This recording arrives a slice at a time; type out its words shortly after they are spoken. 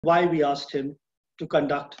why we asked him to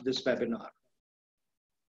conduct this webinar.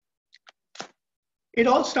 It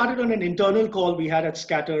all started on an internal call we had at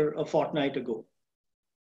Scatter a fortnight ago.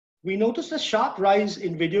 We noticed a sharp rise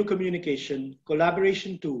in video communication,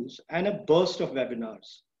 collaboration tools, and a burst of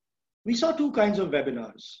webinars. We saw two kinds of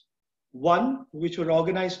webinars. One, which were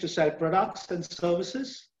organized to sell products and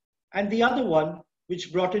services, and the other one,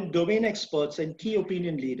 which brought in domain experts and key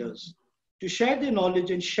opinion leaders to share their knowledge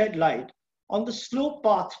and shed light on the slow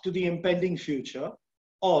path to the impending future,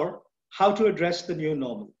 or how to address the new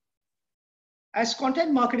normal. As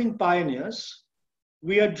content marketing pioneers,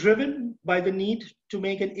 we are driven by the need to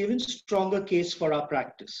make an even stronger case for our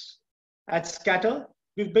practice. At Scatter,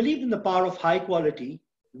 we've believed in the power of high quality,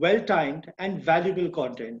 well-timed, and valuable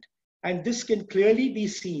content, and this can clearly be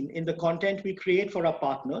seen in the content we create for our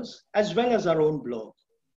partners, as well as our own blog.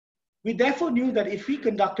 We therefore knew that if we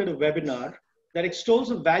conducted a webinar that extols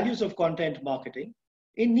the values of content marketing,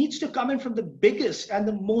 it needs to come in from the biggest and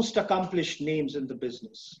the most accomplished names in the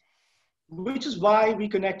business, which is why we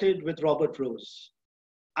connected with Robert Rose.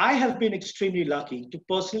 I have been extremely lucky to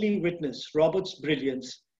personally witness Robert's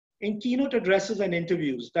brilliance in keynote addresses and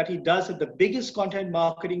interviews that he does at the biggest content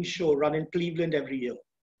marketing show run in Cleveland every year.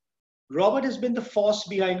 Robert has been the force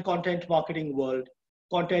behind Content Marketing World,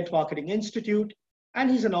 Content Marketing Institute, and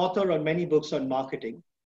he's an author on many books on marketing,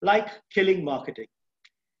 like Killing Marketing.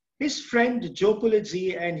 His friend Joe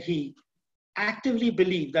Pulizzi and he actively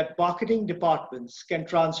believe that marketing departments can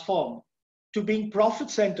transform to being profit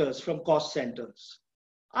centers from cost centers.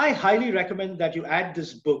 I highly recommend that you add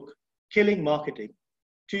this book, Killing Marketing,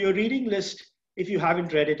 to your reading list if you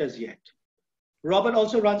haven't read it as yet. Robert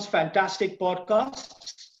also runs fantastic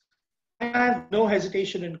podcasts, and I have no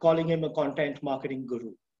hesitation in calling him a content marketing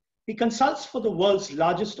guru. He consults for the world's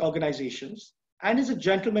largest organizations and is a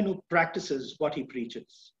gentleman who practices what he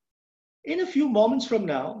preaches. In a few moments from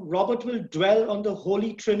now, Robert will dwell on the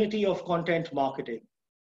holy trinity of content marketing,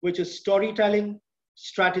 which is storytelling,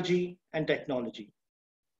 strategy, and technology.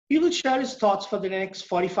 He will share his thoughts for the next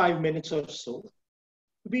 45 minutes or so.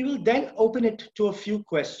 We will then open it to a few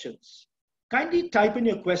questions. Kindly type in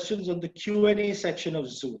your questions on the Q&A section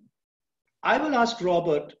of Zoom. I will ask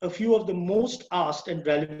Robert a few of the most asked and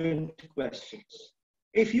relevant questions.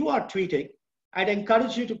 If you are tweeting, I'd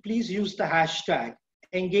encourage you to please use the hashtag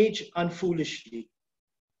 #EngageUnfoolishly.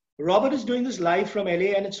 Robert is doing this live from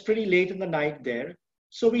LA and it's pretty late in the night there.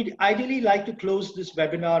 So we'd ideally like to close this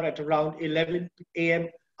webinar at around 11 a.m.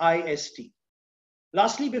 IST.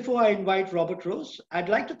 Lastly, before I invite Robert Rose, I'd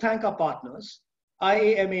like to thank our partners,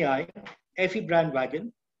 IAMAI FE Brand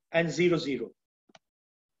Wagon, and 00.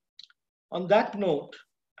 On that note,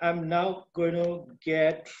 I'm now going to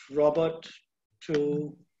get Robert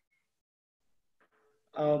to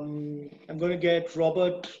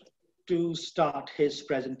start his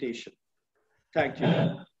presentation. Thank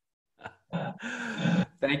you.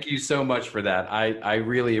 Thank you so much for that. I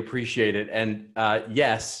really appreciate it. And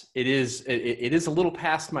yes, it is a little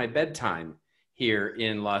past my bedtime here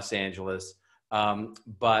in Los Angeles.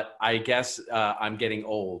 But I guess I'm getting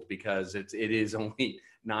old because it is only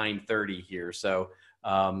 9:30 here. So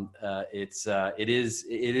it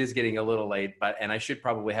is getting a little late, and I should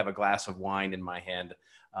probably have a glass of wine in my hand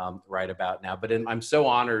right about now. But I'm so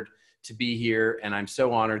honored to be here, and I'm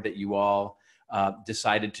so honored that you all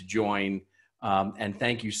decided to join. And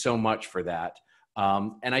thank you so much for that.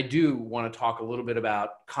 And I do want to talk a little bit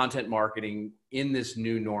about content marketing in this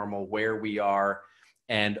new normal, where we are,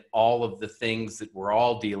 and all of the things that we're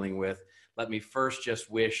all dealing with. Let me first just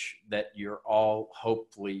wish that you're all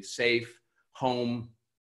hopefully safe, home,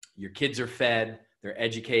 your kids are fed, they're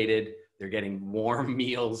educated, they're getting warm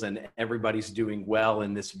meals, and everybody's doing well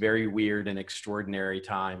in this very weird and extraordinary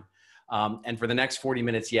time. And for the next 40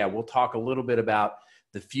 minutes, yeah, we'll talk a little bit about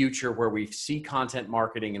the future, where we see content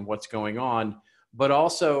marketing and what's going on, but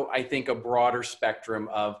also I think a broader spectrum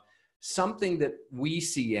of something that we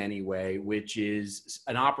see anyway, which is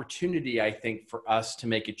an opportunity, I think, for us to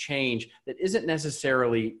make a change that isn't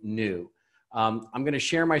necessarily new. I'm going to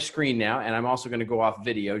share my screen now, and I'm also going to go off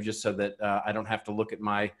video just so that I don't have to look at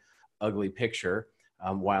my ugly picture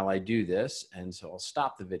while I do this. And so I'll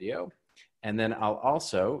stop the video, and then I'll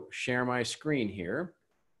also share my screen here.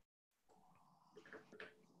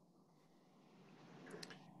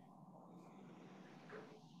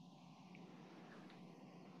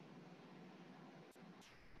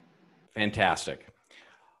 Fantastic.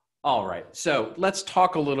 All right. So let's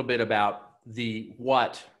talk a little bit about the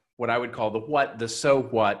what I would call the what, the so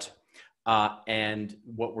what, and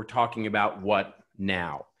what we're talking about what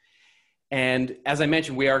now. And as I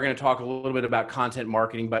mentioned, we are going to talk a little bit about content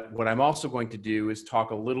marketing, but what I'm also going to do is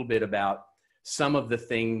talk a little bit about some of the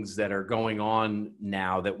things that are going on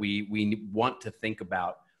now that we want to think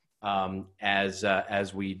about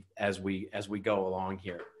as we go along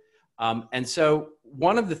here. And so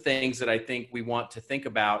one of the things that I think we want to think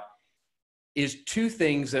about is two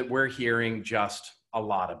things that we're hearing just a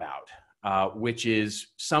lot about, which is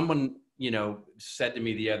someone, said to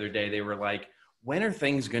me the other day, they were like, when are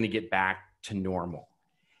things going to get back to normal?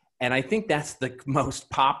 And I think that's the most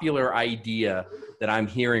popular idea that I'm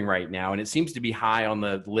hearing right now. And it seems to be high on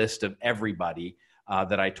the list of everybody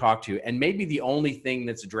that I talk to. And maybe the only thing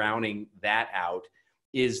that's drowning that out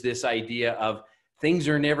is this idea of things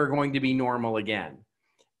are never going to be normal again.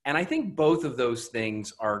 And I think both of those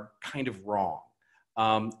things are kind of wrong,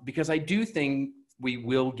 because I do think we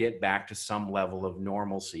will get back to some level of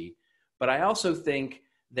normalcy. But I also think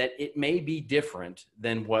that it may be different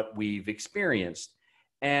than what we've experienced.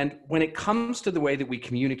 And when it comes to the way that we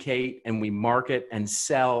communicate and we market and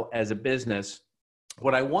sell as a business,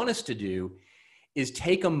 what I want us to do is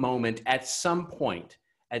take a moment at some point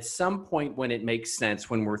when it makes sense,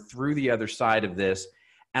 when we're through the other side of this.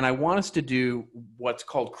 And I want us to do what's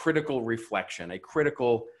called critical reflection, a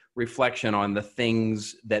critical reflection on the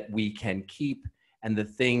things that we can keep and the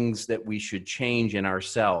things that we should change in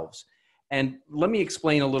ourselves. And let me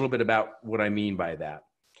explain a little bit about what I mean by that.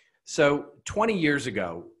 So 20 years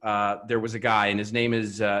ago, there was a guy, and his name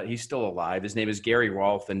is, he's still alive. His name is Gary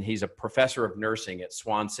Rolfe, and he's a professor of nursing at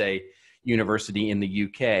Swansea University in the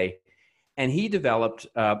UK. And he developed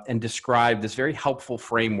and described this very helpful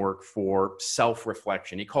framework for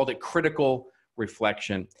self-reflection. He called it critical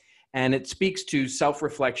reflection. And it speaks to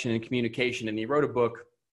self-reflection and communication. And he wrote a book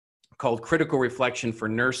called Critical Reflection for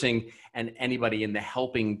Nursing and Anybody in the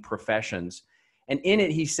Helping Professions. And in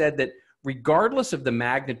it, he said that regardless of the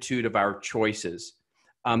magnitude of our choices,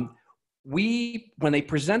 when they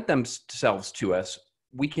present themselves to us,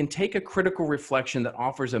 we can take a critical reflection that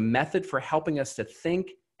offers a method for helping us to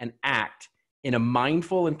think and act in a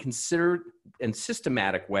mindful and considered and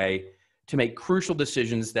systematic way to make crucial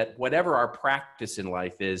decisions that whatever our practice in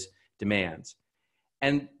life is demands.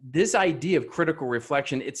 And this idea of critical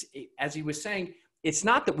reflection, as he was saying, it's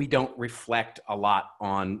not that we don't reflect a lot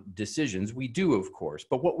on decisions. We do, of course.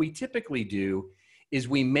 But what we typically do is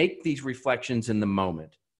we make these reflections in the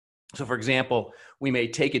moment. So, for example, we may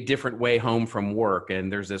take a different way home from work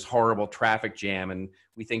and there's this horrible traffic jam and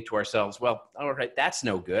we think to ourselves, well, all right, that's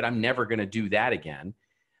no good. I'm never going to do that again.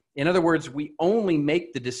 In other words, we only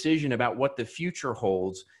make the decision about what the future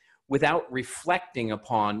holds without reflecting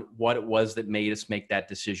upon what it was that made us make that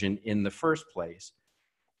decision in the first place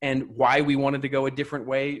and why we wanted to go a different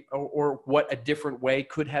way or what a different way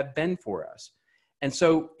could have been for us. And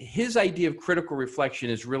so his idea of critical reflection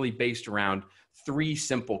is really based around three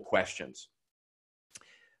simple questions.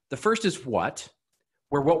 The first is what,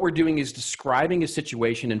 where what we're doing is describing a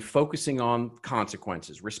situation and focusing on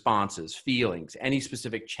consequences, responses, feelings, any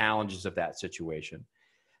specific challenges of that situation.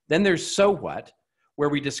 Then there's so what, where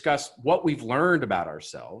we discuss what we've learned about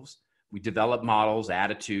ourselves. We develop models,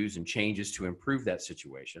 attitudes, and changes to improve that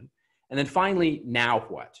situation. And then finally, now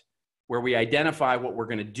what, where we identify what we're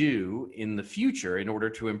going to do in the future in order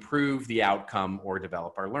to improve the outcome or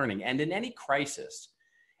develop our learning. And in any crisis,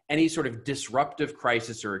 any sort of disruptive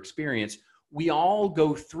crisis or experience, we all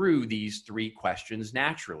go through these three questions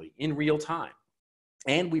naturally in real time.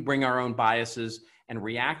 And we bring our own biases and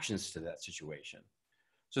reactions to that situation.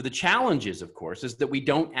 So the challenge is, of course, is that we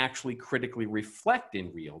don't actually critically reflect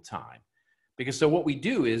in real time. Because so what we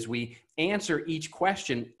do is we answer each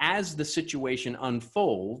question as the situation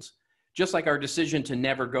unfolds, just like our decision to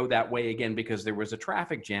never go that way again because there was a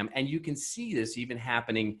traffic jam. And you can see this even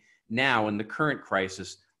happening now in the current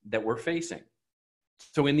crisis that we're facing.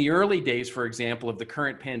 So in the early days, for example, of the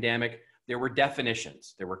current pandemic, there were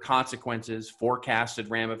definitions, there were consequences, forecasted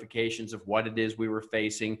ramifications of what it is we were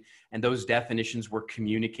facing, and those definitions were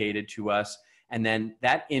communicated to us. And then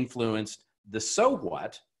that influenced the so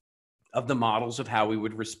what of the models of how we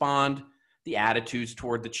would respond, the attitudes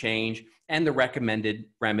toward the change, and the recommended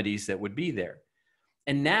remedies that would be there.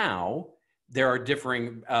 And now there are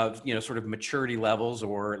differing sort of maturity levels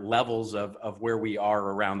or levels of where we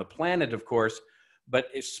are around the planet, of course, but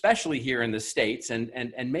especially here in the States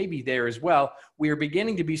and maybe there as well, we are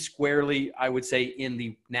beginning to be squarely, I would say, in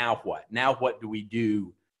the now what do we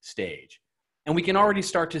do stage. And we can already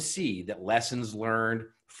start to see that lessons learned,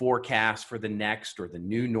 forecasts for the next or the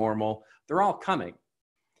new normal, they're all coming.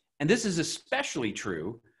 And this is especially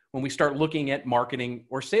true when we start looking at marketing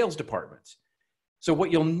or sales departments. So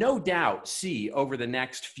what you'll no doubt see over the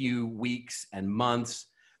next few weeks and months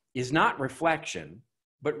is not reflection,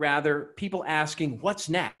 but rather people asking, what's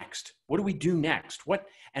next? What do we do next? What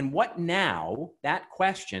now, that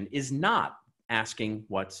question is not asking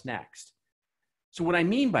what's next. So what I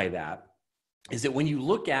mean by that is that when you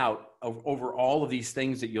look out over all of these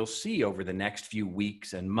things that you'll see over the next few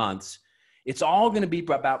weeks and months, it's all going to be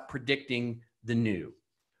about predicting the new.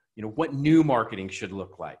 You know, what new marketing should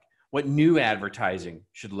look like, what new advertising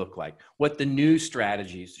should look like, what the new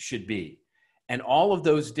strategies should be. And all of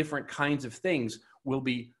those different kinds of things will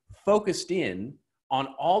be focused in on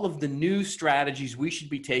all of the new strategies we should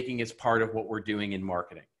be taking as part of what we're doing in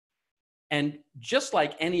marketing. And just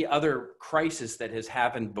like any other crisis that has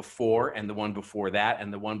happened before, and the one before that,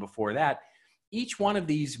 and the one before that, each one of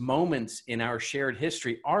these moments in our shared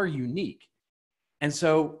history are unique. And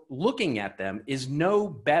so looking at them is no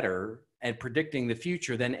better at predicting the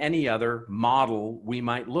future than any other model we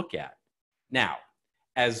might look at. Now,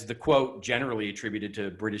 as the quote generally attributed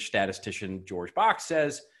to British statistician George Box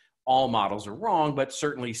says, all models are wrong, but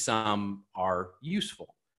certainly some are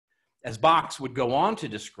useful. As Box would go on to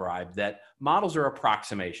describe, that models are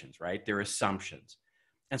approximations, right? They're assumptions.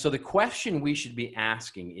 And so the question we should be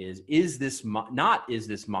asking is this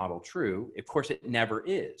model true? Of course, it never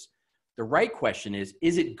is. The right question is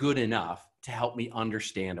it good enough to help me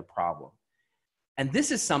understand a problem? And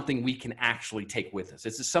this is something we can actually take with us.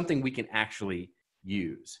 This is something we can actually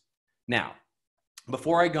use. Now,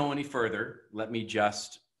 before I go any further, let me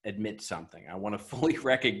just admit something. I want to fully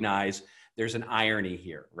recognize there's an irony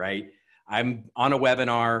here, right? I'm on a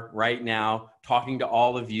webinar right now talking to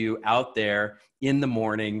all of you out there in the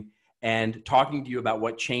morning and talking to you about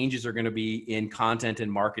what changes are going to be in content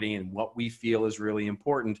and marketing and what we feel is really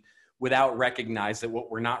important, without recognizing that what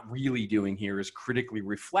we're not really doing here is critically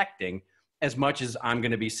reflecting as much as I'm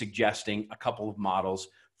going to be suggesting a couple of models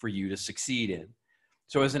for you to succeed in.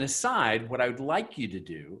 So as an aside, what I would like you to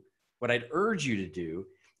do, what I'd urge you to do,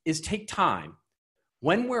 is take time.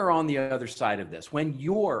 When we're on the other side of this, when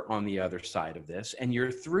you're on the other side of this and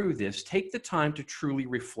you're through this, take the time to truly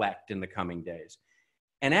reflect in the coming days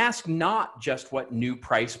and ask not just what new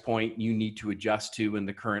price point you need to adjust to in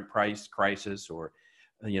the current price crisis, or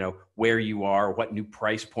where you are, what new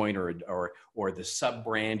price point or the sub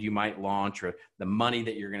brand you might launch, or the money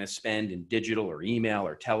that you're going to spend in digital or email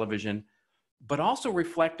or television, but also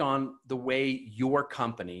reflect on the way your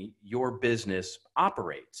company, your business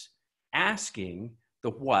operates, asking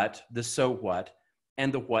the what, the so what,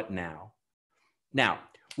 and the what now. Now,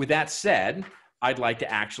 with that said, I'd like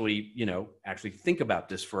to actually think about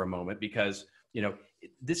this for a moment, because,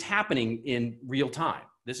 this happening in real time.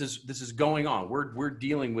 This is going on. We're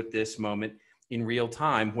dealing with this moment in real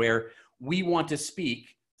time, where we want to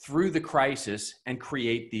speak through the crisis and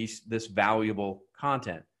create this valuable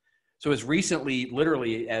content. So as recently,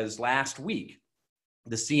 literally as last week,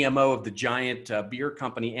 the CMO of the giant beer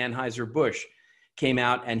company Anheuser-Busch came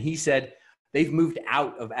out and he said they've moved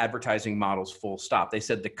out of advertising models full stop. They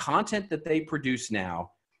said the content that they produce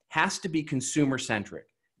now has to be consumer-centric,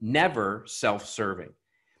 never self-serving.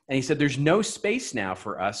 And he said there's no space now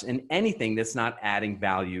for us in anything that's not adding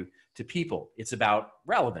value to people. It's about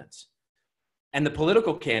relevance. And the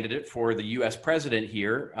political candidate for the US president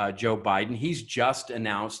here, Joe Biden, he's just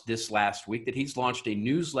announced this last week that he's launched a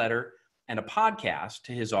newsletter and a podcast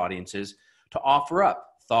to his audiences to offer up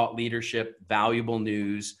thought leadership, valuable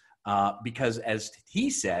news, because as he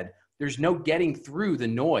said, there's no getting through the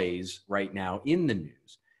noise right now in the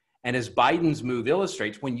news. And as Biden's move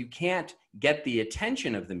illustrates, when you can't get the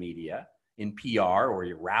attention of the media in PR or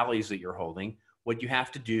your rallies that you're holding, what you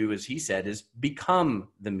have to do, as he said, is become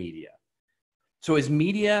the media. So as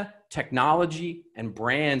media, technology, and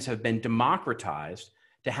brands have been democratized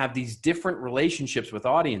to have these different relationships with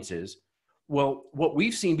audiences, well, what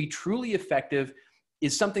we've seen be truly effective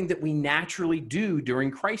is something that we naturally do during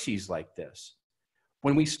crises like this.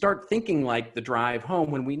 When we start thinking like the drive home,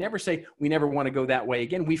 when we never say we never want to go that way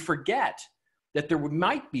again, we forget that there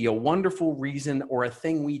might be a wonderful reason or a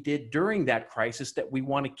thing we did during that crisis that we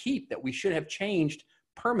want to keep, that we should have changed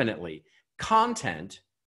permanently. Content,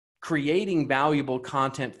 creating valuable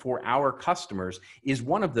content for our customers, is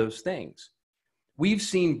one of those things. We've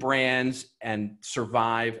seen brands and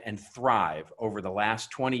survive and thrive over the last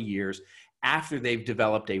 20 years after they've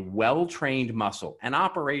developed a well-trained muscle and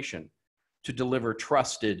operation to deliver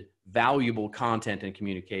trusted, valuable content and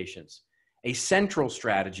communications. A central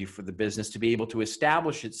strategy for the business to be able to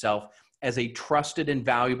establish itself as a trusted and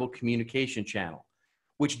valuable communication channel,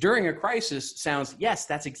 which during a crisis sounds, yes,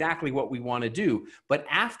 that's exactly what we want to do, but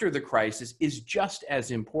after the crisis is just as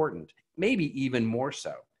important, maybe even more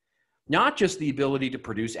so. Not just the ability to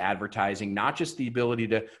produce advertising, not just the ability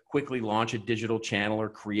to quickly launch a digital channel or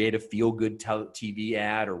create a feel-good TV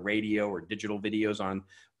ad or radio or digital videos on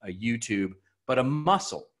YouTube, but a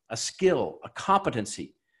muscle, a skill, a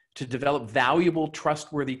competency to develop valuable,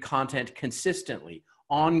 trustworthy content consistently,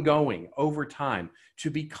 ongoing, over time, to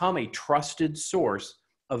become a trusted source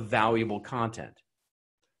of valuable content.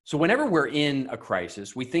 So whenever we're in a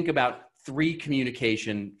crisis, we think about three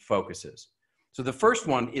communication focuses. So the first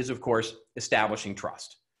one is, of course, establishing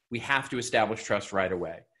trust. We have to establish trust right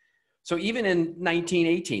away. So even in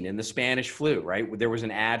 1918, in the Spanish flu, right, there was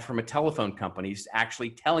an ad from a telephone company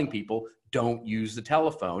actually telling people, don't use the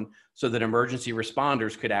telephone, so that emergency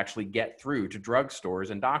responders could actually get through to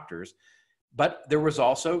drugstores and doctors. But there was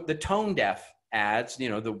also the tone deaf ads, you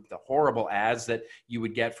know, the horrible ads that you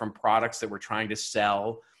would get from products that were trying to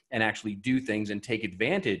sell and actually do things and take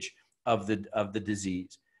advantage of the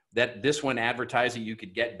disease. That this one advertised that you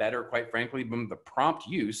could get better, quite frankly, from the prompt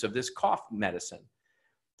use of this cough medicine.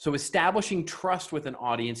 So establishing trust with an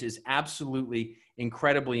audience is absolutely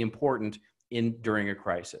incredibly important during a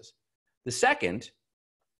crisis. The second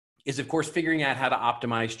is, of course, figuring out how to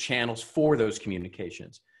optimize channels for those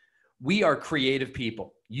communications. We are creative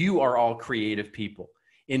people. You are all creative people.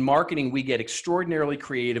 In marketing, we get extraordinarily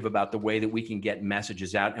creative about the way that we can get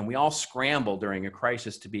messages out, and we all scramble during a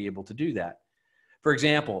crisis to be able to do that. For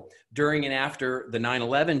example, during and after the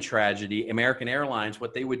 9/11 tragedy, American Airlines,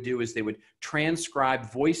 what they would do is they would transcribe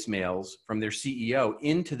voicemails from their CEO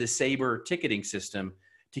into the Sabre ticketing system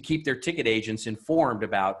to keep their ticket agents informed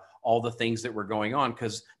about all the things that were going on,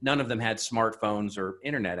 because none of them had smartphones or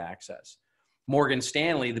internet access. Morgan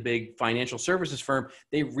Stanley, the big financial services firm,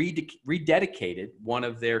 they rededicated one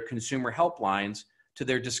of their consumer helplines to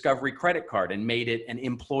their Discovery credit card and made it an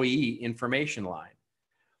employee information line.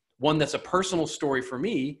 One that's a personal story for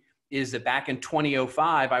me is that back in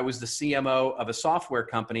 2005, I was the CMO of a software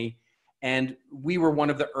company, and we were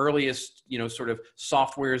one of the earliest, you know, sort of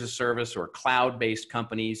software as a service or cloud-based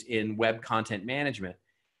companies in web content management.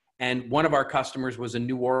 And one of our customers was a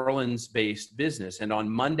New Orleans-based business. And on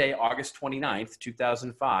Monday, August 29th,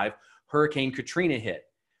 2005, Hurricane Katrina hit.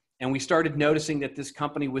 And we started noticing that this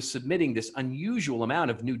company was submitting this unusual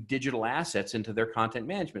amount of new digital assets into their content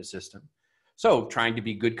management system. So trying to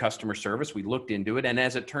be good customer service, we looked into it. And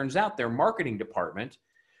as it turns out, their marketing department,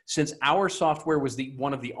 since our software was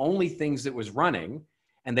one of the only things that was running,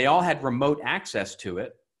 and they all had remote access to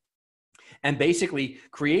it, and basically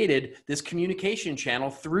created this communication channel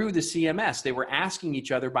through the CMS. They were asking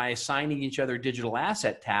each other by assigning each other digital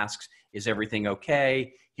asset tasks. Is everything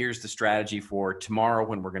okay? Here's the strategy for tomorrow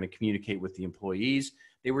when we're going to communicate with the employees.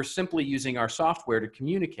 They were simply using our software to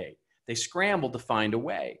communicate. They scrambled to find a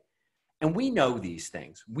way. And we know these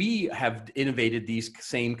things. We have innovated these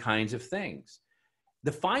same kinds of things.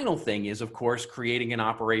 The final thing is, of course, creating an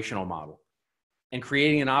operational model. And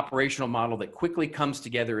creating an operational model that quickly comes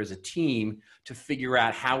together as a team to figure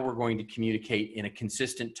out how we're going to communicate in a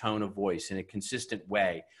consistent tone of voice, in a consistent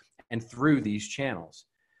way, and through these channels.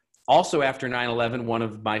 Also, after 9/11, one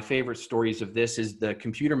of my favorite stories of this is the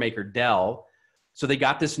computer maker Dell. So they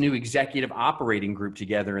got this new executive operating group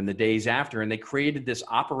together in the days after, and they created this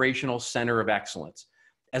operational center of excellence,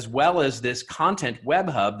 as well as this content web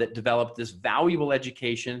hub that developed this valuable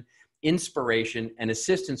education, inspiration, and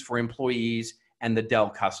assistance for employees and the Dell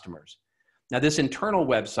customers. Now, this internal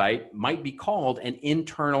website might be called an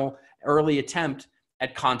internal early attempt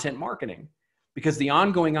at content marketing, because the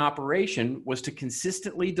ongoing operation was to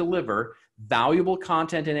consistently deliver valuable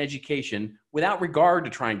content and education without regard to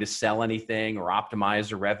trying to sell anything or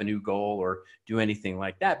optimize a revenue goal or do anything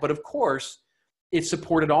like that. But of course, it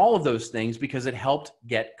supported all of those things because it helped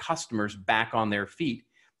get customers back on their feet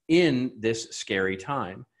in this scary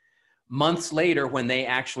time. Months later, when they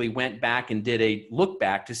actually went back and did a look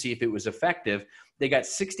back to see if it was effective, they got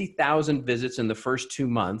 60,000 visits in the first 2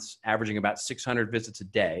 months, averaging about 600 visits a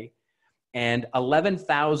day, and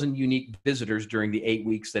 11,000 unique visitors during the 8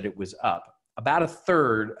 weeks that it was up, about a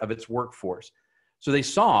third of its workforce. So they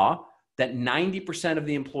saw that 90% of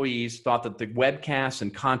the employees thought that the webcasts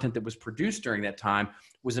and content that was produced during that time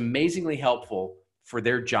was amazingly helpful for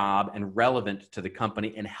their job and relevant to the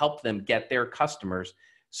company and helped them get their customers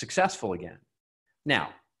successful again.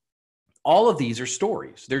 Now, all of these are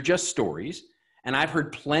stories. They're just stories. And I've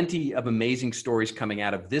heard plenty of amazing stories coming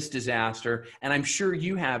out of this disaster, and I'm sure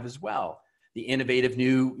you have as well. The innovative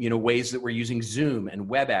new, ways that we're using Zoom and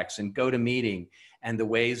WebEx and GoToMeeting, and the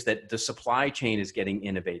ways that the supply chain is getting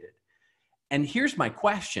innovated. And here's my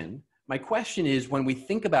question. My question is, when we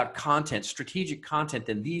think about content, strategic content,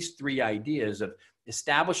 and these three ideas of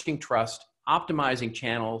establishing trust, optimizing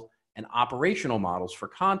channels, and operational models for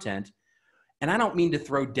content, And I don't mean to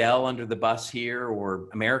throw Dell under the bus here or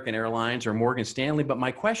American Airlines or Morgan Stanley, but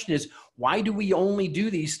my question is, why do we only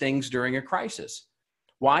do these things during a crisis?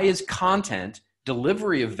 Why is content,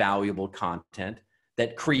 delivery of valuable content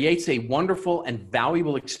that creates a wonderful and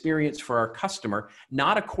valuable experience for our customer,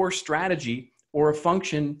 not a core strategy or a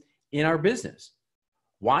function in our business?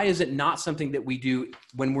 Why is it not something that we do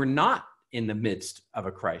when we're not in the midst of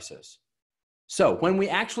a crisis? So when we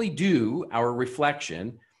actually do our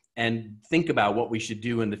reflection and think about what we should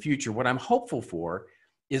do in the future, what I'm hopeful for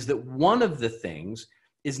is that one of the things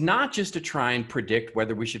is not just to try and predict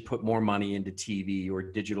whether we should put more money into TV or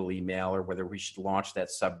digital email, or whether we should launch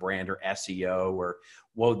that sub-brand or SEO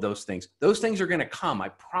or those things. Those things are going to come. I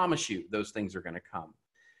promise you, those things are going to come.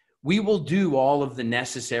 We will do all of the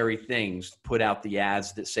necessary things, put out the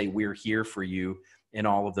ads that say we're here for you and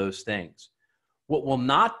all of those things. What will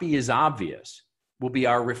not be as obvious will be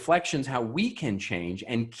our reflections, how we can change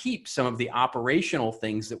and keep some of the operational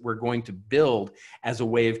things that we're going to build as a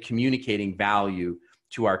way of communicating value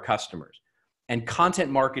to our customers. And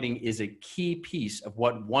content marketing is a key piece of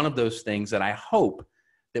one of those things that I hope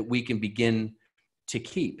that we can begin to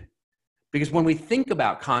keep. Because when we think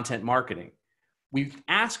about content marketing, we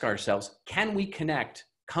ask ourselves, can we connect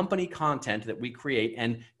company content that we create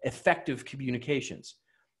and effective communications?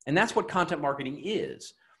 And that's what content marketing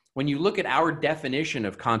is. When you look at our definition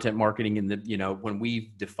of content marketing when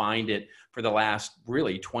we've defined it for the last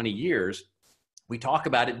really 20 years, we talk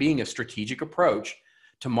about it being a strategic approach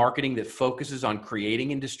to marketing that focuses on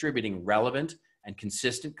creating and distributing relevant and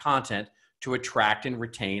consistent content to attract and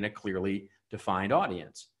retain a clearly defined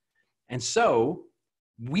audience. And so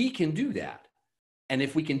we can do that. And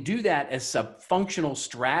if we can do that as a functional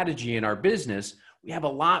strategy in our business, we have a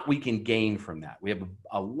lot we can gain from that. We have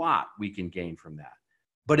a lot we can gain from that.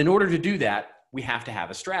 But in order to do that, we have to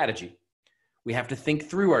have a strategy. We have to think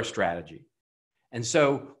through our strategy. And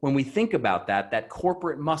so when we think about that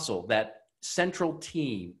corporate muscle, that central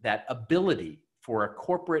team, that ability for a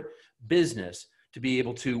corporate business to be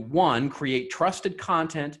able to, one, create trusted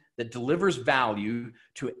content that delivers value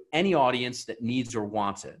to any audience that needs or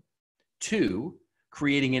wants it. Two,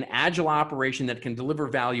 creating an agile operation that can deliver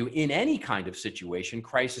value in any kind of situation,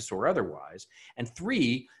 crisis or otherwise. And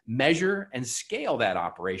three, measure and scale that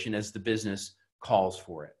operation as the business calls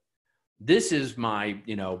for it. This is my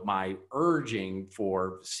urging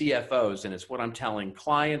for CFOs, and it's what I'm telling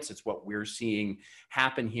clients. It's what we're seeing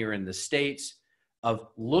happen here in the States, of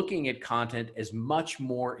looking at content as much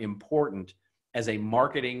more important as a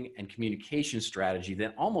marketing and communication strategy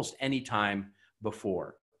than almost any time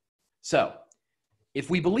before. So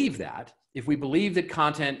if we believe that,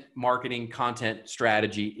 content marketing, content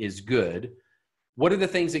strategy is good, what are the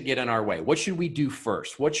things that get in our way? What should we do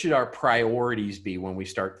first? What should our priorities be when we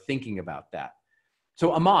start thinking about that?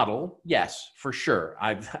 So a model, yes, for sure.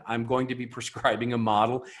 I'm going to be prescribing a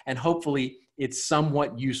model, and hopefully it's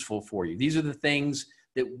somewhat useful for you. These are the things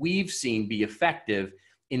that we've seen be effective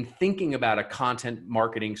in thinking about a content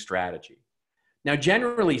marketing strategy. Now,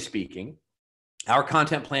 generally speaking, our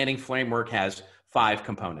content planning framework has 5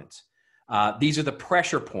 components. These are the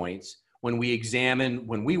pressure points when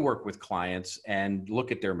we work with clients and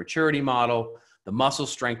look at their maturity model, the muscle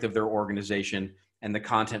strength of their organization, and the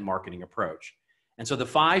content marketing approach. And so the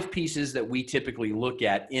 5 pieces that we typically look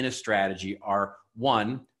at in a strategy are: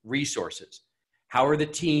 1, resources. How are the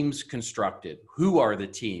teams constructed? Who are the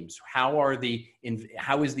teams? How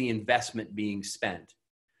is the investment being spent?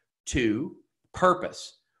 2,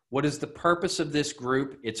 purpose. What is the purpose of this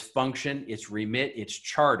group, its function, its remit, its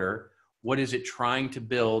charter? What is it trying to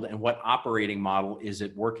build, and what operating model is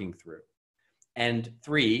it working through? And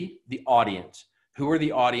 3, the audience. Who are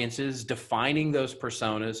the audiences? Defining those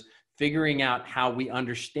personas, figuring out how we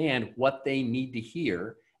understand what they need to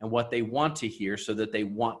hear and what they want to hear so that they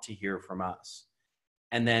want to hear from us.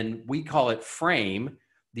 And then we call it frame.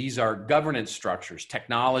 These are governance structures,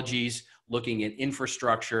 technologies, looking at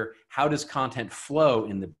infrastructure. How does content flow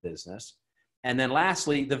in the business? And then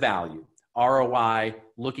lastly, the value. ROI,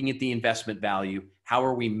 looking at the investment value. How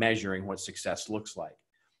are we measuring what success looks like?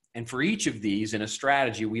 And for each of these in a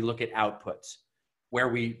strategy, we look at outputs, where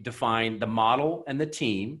we define the model and the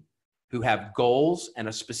team who have goals and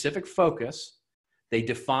a specific focus. They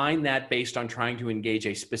define that based on trying to engage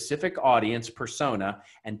a specific audience persona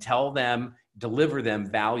and deliver them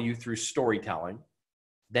value through storytelling,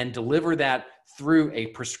 then deliver that through a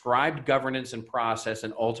prescribed governance and process,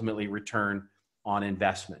 and ultimately return on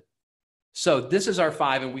investment. So this is our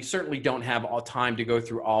 5, and we certainly don't have all time to go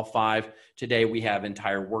through all 5. Today we have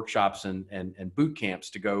entire workshops and boot camps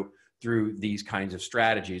to go through these kinds of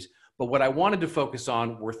strategies. But what I wanted to focus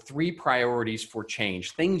on were 3 priorities for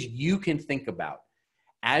change, things you can think about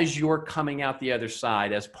as you're coming out the other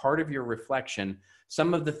side as part of your reflection,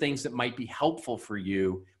 some of the things that might be helpful for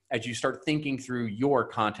you as you start thinking through your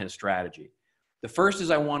content strategy. The first is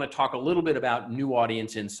I want to talk a little bit about new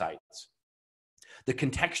audience insights, the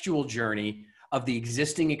contextual journey of the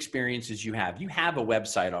existing experiences you have. You have a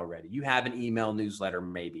website already. You have an email newsletter,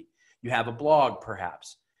 maybe. You have a blog,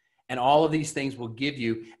 perhaps. And all of these things will give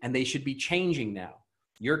you, and they should be changing now.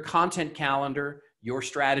 Your content calendar, your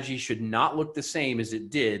strategy should not look the same as it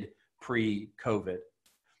did pre-COVID.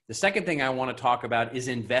 The second thing I want to talk about is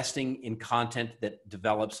investing in content that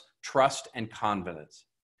develops trust and confidence.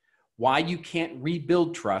 Why you can't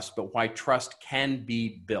rebuild trust, but why trust can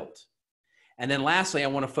be built. And then lastly, I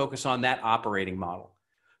want to focus on that operating model,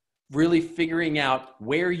 really figuring out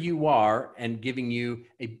where you are and giving you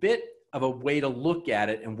a bit of a way to look at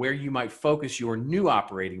it and where you might focus your new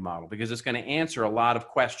operating model, because it's going to answer a lot of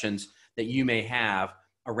questions that you may have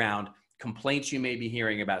around complaints you may be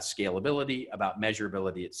hearing about scalability, about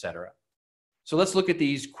measurability, et cetera. So let's look at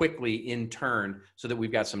these quickly in turn so that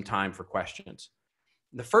we've got some time for questions.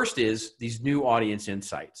 The first is these new audience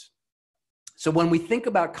insights. So when we think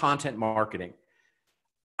about content marketing,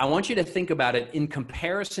 I want you to think about it in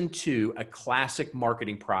comparison to a classic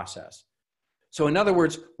marketing process. So in other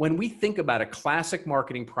words, when we think about a classic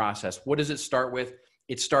marketing process, what does it start with?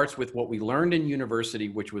 It starts with what we learned in university,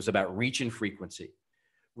 which was about reach and frequency.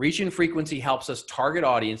 Reach and frequency helps us target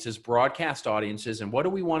audiences, broadcast audiences, and what do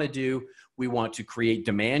we want to do? We want to create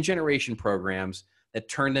demand generation programs that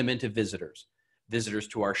turn them into visitors. Visitors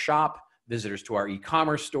to our shop, visitors to our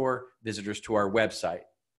e-commerce store, visitors to our website.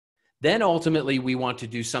 Then ultimately, we want to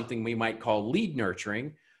do something we might call lead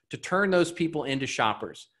nurturing to turn those people into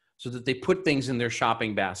shoppers so that they put things in their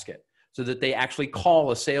shopping basket, so that they actually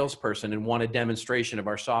call a salesperson and want a demonstration of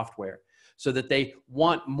our software, so that they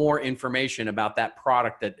want more information about that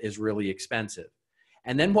product that is really expensive.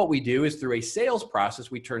 And then what we do is through a sales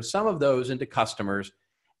process, we turn some of those into customers,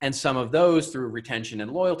 and some of those through a retention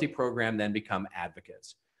and loyalty program then become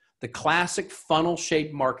advocates. The classic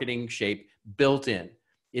funnel-shaped marketing shape built in.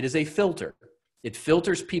 It is a filter. It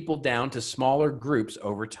filters people down to smaller groups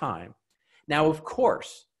over time. Now, of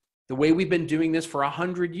course, the way we've been doing this for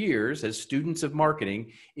 100 years as students of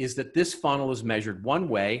marketing is that this funnel is measured one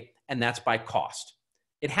way, and that's by cost.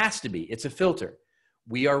 It has to be. It's a filter.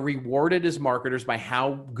 We are rewarded as marketers by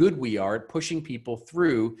how good we are at pushing people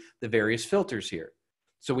through the various filters here.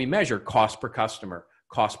 So we measure cost per customer,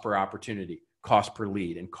 cost per opportunity, cost per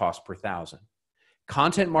lead, and cost per thousand.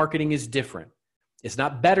 Content marketing is different. It's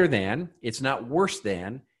not better than, it's not worse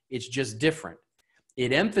than, it's just different.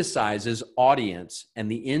 It emphasizes audience and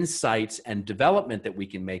the insights and development that we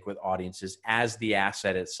can make with audiences as the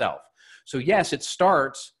asset itself. So yes, it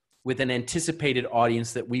starts with an anticipated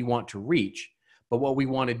audience that we want to reach, but what we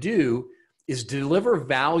want to do is deliver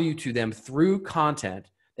value to them through content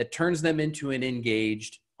that turns them into an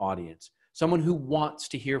engaged audience, someone who wants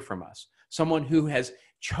to hear from us, someone who has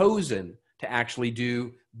chosen to actually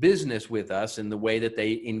do business with us in the way that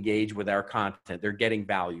they engage with our content. They're getting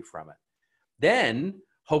value from it. Then,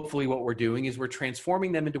 hopefully what we're doing is we're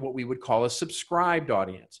transforming them into what we would call a subscribed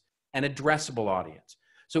audience, an addressable audience.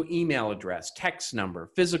 So email address, text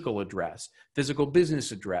number, physical address, physical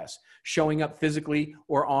business address, showing up physically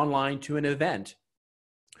or online to an event.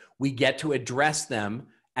 We get to address them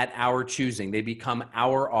at our choosing. They become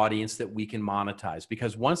our audience that we can monetize,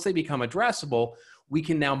 because once they become addressable, we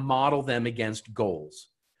can now model them against goals.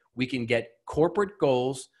 We can get corporate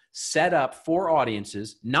goals set up for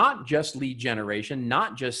audiences, not just lead generation,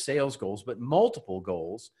 not just sales goals, but multiple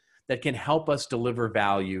goals that can help us deliver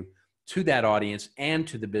value to that audience and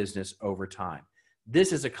to the business over time.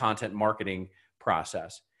 This is a content marketing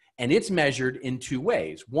process, and it's measured in 2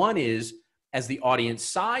 ways. One is, as the audience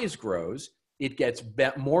size grows, it gets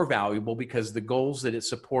more valuable because the goals that it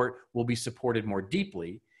support will be supported more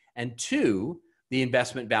deeply. And 2, the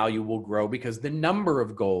investment value will grow because the number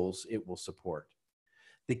of goals it will support.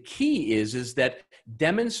 The key is that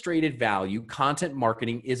demonstrated value content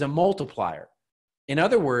marketing is a multiplier. In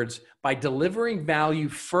other words, by delivering value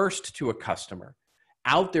first to a customer,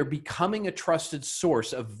 out there becoming a trusted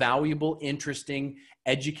source of valuable, interesting,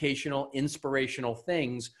 educational, inspirational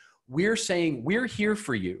things, we're saying we're here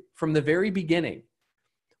for you from the very beginning.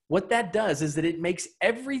 What that does is that it makes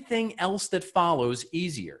everything else that follows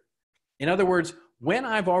easier. In other words, when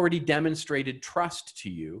I've already demonstrated trust to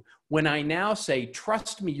you, when I now say,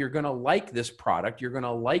 trust me, you're going to like this product, you're going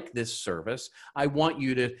to like this service, I want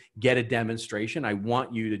you to get a demonstration, I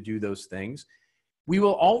want you to do those things, we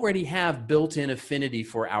will already have built-in affinity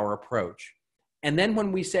for our approach. And then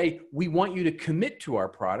when we say, we want you to commit to our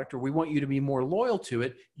product, or we want you to be more loyal to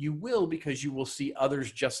it, you will, because you will see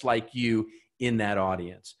others just like you in that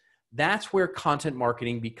audience. That's where content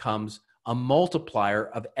marketing becomes a multiplier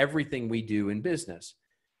of everything we do in business.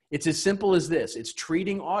 It's as simple as this. It's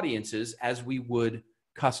treating audiences as we would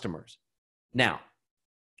customers. Now,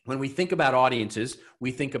 when we think about audiences,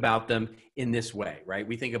 we think about them in this way, right?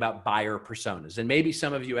 We think about buyer personas. And maybe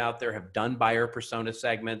some of you out there have done buyer persona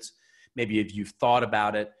segments. Maybe if you've thought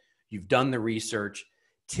about it, you've done the research.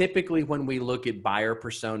 Typically, when we look at buyer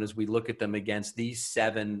personas, we look at them against these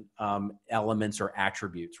 7 elements or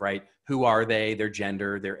attributes, right? Who are they? Their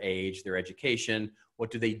gender, their age, their education.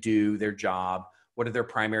 What do they do? Their job. What are their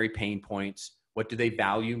primary pain points? What do they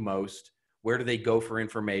value most? Where do they go for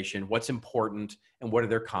information? What's important? And what are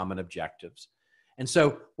their common objectives? And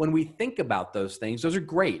so when we think about those things, those are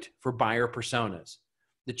great for buyer personas.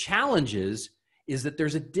 The challenge is that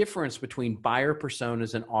there's a difference between buyer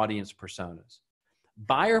personas and audience personas.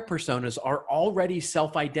 Buyer personas are already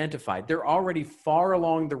self-identified. They're already far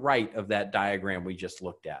along the right of that diagram we just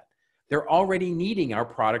looked at. They're already needing our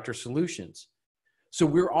product or solutions. So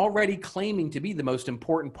we're already claiming to be the most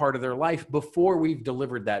important part of their life before we've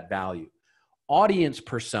delivered that value. Audience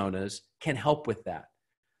personas can help with that.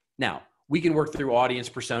 Now, we can work through audience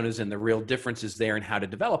personas and the real differences there and how to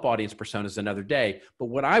develop audience personas another day. But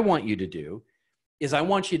what I want you to do is I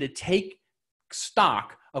want you to take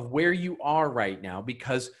stock of where you are right now,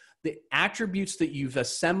 because the attributes that you've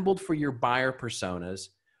assembled for your buyer personas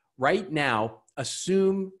right now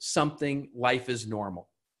assume something life is normal.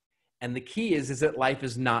 And the key is that life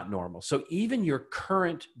is not normal. So even your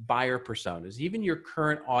current buyer personas, even your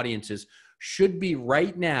current audiences should be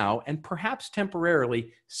right now and perhaps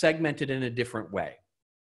temporarily segmented in a different way.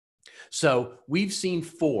 So we've seen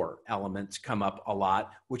 4 elements come up a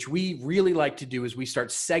lot. Which we really like to do is we start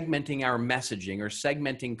segmenting our messaging or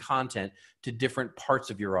segmenting content to different parts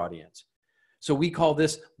of your audience. So we call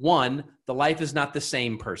this 1, the life is not the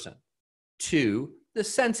same person. 2, the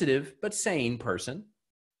sensitive but sane person.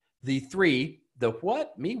 The 3, the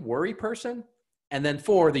what? Me worry person. And then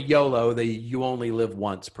 4, the YOLO, the you only live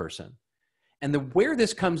once person. And where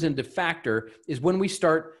this comes into factor is when we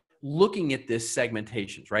start looking at this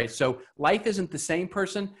segmentations, right? So life isn't the same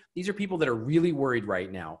person. These are people that are really worried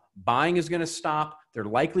right now. Buying is going to stop. They're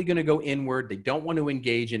likely going to go inward. They don't want to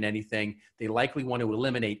engage in anything. They likely want to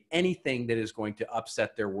eliminate anything that is going to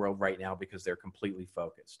upset their world right now because they're completely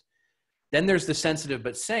focused. Then there's the sensitive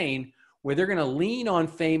but sane, where they're going to lean on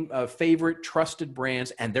favorite trusted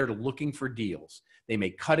brands, and they're looking for deals. They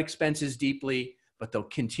may cut expenses deeply, but they'll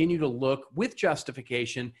continue to look with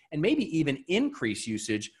justification and maybe even increase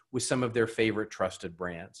usage with some of their favorite trusted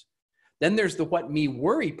brands. Then there's the what me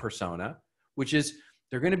worry persona, which is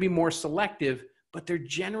they're going to be more selective, but they're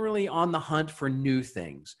generally on the hunt for new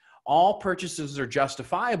things. All purchases are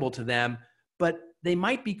justifiable to them, but they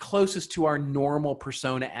might be closest to our normal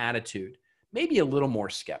persona attitude, maybe a little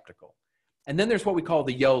more skeptical. And then there's what we call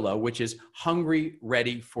the YOLO, which is hungry,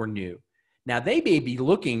 ready for new. Now, they may be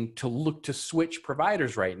looking to switch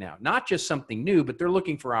providers right now, not just something new, but they're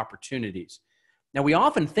looking for opportunities. Now, we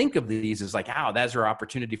often think of these as like, oh, that's our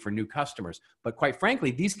opportunity for new customers. But quite frankly,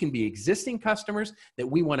 these can be existing customers that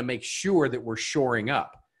we want to make sure that we're shoring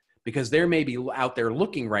up, because they may be out there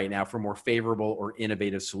looking right now for more favorable or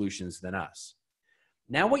innovative solutions than us.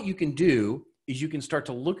 Now, what you can do is you can start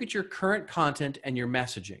to look at your current content and your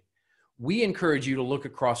messaging. We encourage you to look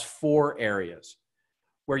across 4 areas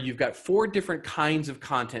where you've got 4 different kinds of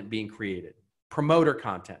content being created. Promoter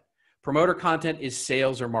content. Promoter content is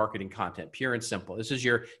sales or marketing content, pure and simple. This is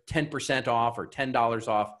your 10% off or $10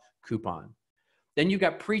 off coupon. Then you've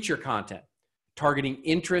got preacher content, targeting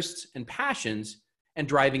interests and passions and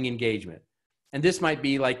driving engagement. And this might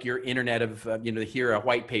be like your internet of, here a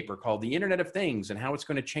white paper called The Internet of Things and how it's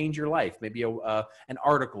going to change your life, maybe an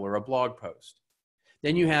article or a blog post.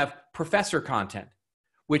 Then you have professor content,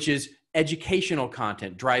 which is educational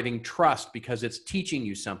content, driving trust because it's teaching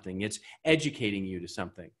you something, it's educating you to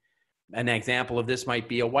something. An example of this might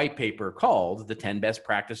be a white paper called The 10 Best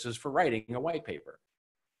Practices for Writing a White Paper.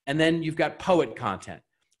 And then you've got poet content,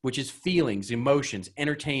 which is feelings, emotions,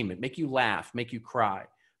 entertainment, make you laugh, make you cry,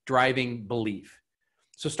 driving belief.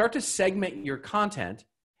 So start to segment your content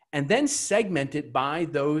and then segment it by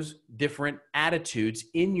those different attitudes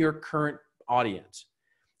in your current audience.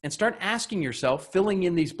 And start asking yourself, filling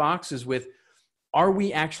in these boxes with, are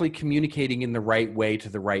we actually communicating in the right way to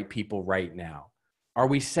the right people right now? Are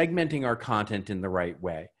we segmenting our content in the right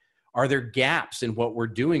way? Are there gaps in what we're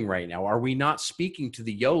doing right now? Are we not speaking to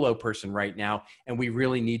the YOLO person right now? And we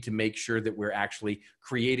really need to make sure that we're actually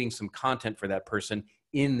creating some content for that person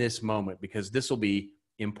in this moment, because this will be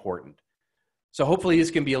important. So hopefully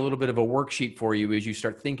this can be a little bit of a worksheet for you as you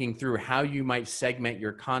start thinking through how you might segment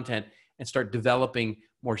your content and start developing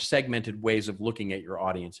more segmented ways of looking at your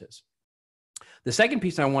audiences. The second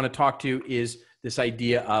piece I want to talk to is this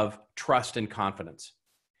idea of trust and confidence.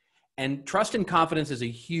 And trust and confidence is a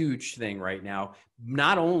huge thing right now,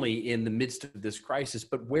 not only in the midst of this crisis,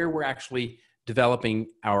 but where we're actually developing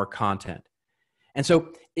our content. And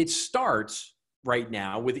so it starts right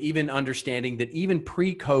now with even understanding that even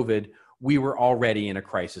pre-COVID, we were already in a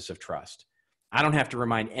crisis of trust. I don't have to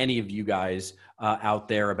remind any of you guys out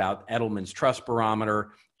there about Edelman's trust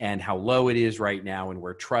barometer and how low it is right now and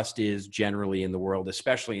where trust is generally in the world,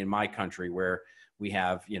 especially in my country where we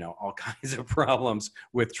have, all kinds of problems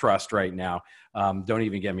with trust right now. Don't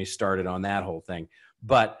even get me started on that whole thing.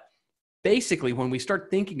 But basically, when we start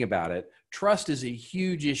thinking about it, trust is a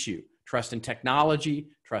huge issue. Trust in technology,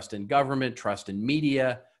 trust in government, trust in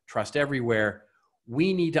media, trust everywhere.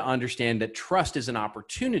 We need to understand that trust is an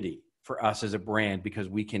opportunity for us as a brand because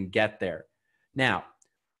we can get there. Now,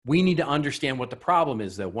 we need to understand what the problem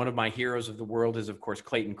is, though. One of my heroes of the world is, of course,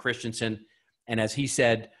 Clayton Christensen. And as he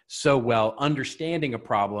said so well, understanding a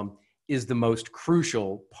problem is the most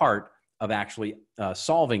crucial part of actually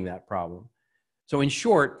solving that problem. So in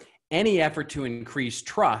short, any effort to increase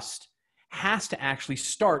trust has to actually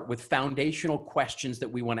start with foundational questions that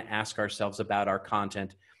we want to ask ourselves about our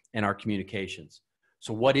content and our communications.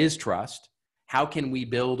 So what is trust? How can we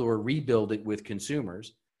build or rebuild it with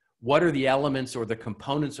consumers? What are the elements or the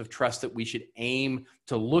components of trust that we should aim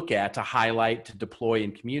to look at, to highlight, to deploy,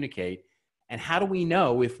 and communicate? And how do we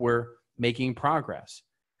know if we're making progress?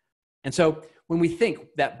 And so when we think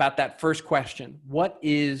about that first question, what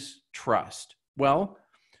is trust? Well,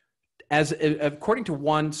 according to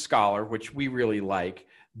one scholar, which we really like,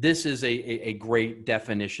 this is a great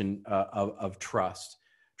definition of trust.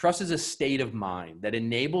 Trust is a state of mind that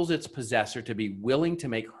enables its possessor to be willing to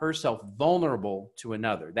make herself vulnerable to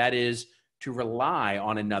another. That is, to rely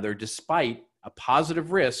on another despite a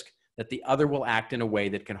positive risk that the other will act in a way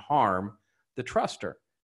that can harm the truster.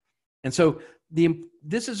 And so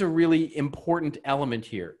this is a really important element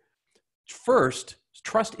here. First,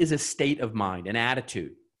 trust is a state of mind, an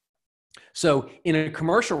attitude. So in a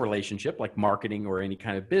commercial relationship like marketing or any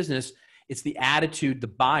kind of business, it's the attitude the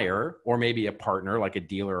buyer, or maybe a partner like a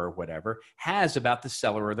dealer or whatever, has about the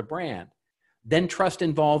seller or the brand. Then trust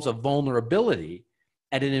involves a vulnerability,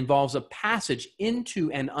 and it involves a passage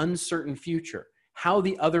into an uncertain future, how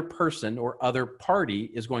the other person or other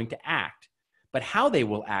party is going to act. But how they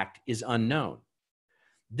will act is unknown.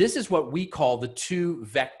 This is what we call the two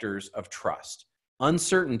vectors of trust: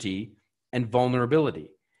 uncertainty and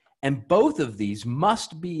vulnerability. And both of these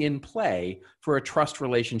must be in play for a trust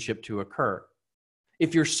relationship to occur.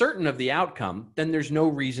 If you're certain of the outcome, then there's no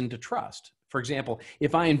reason to trust. For example,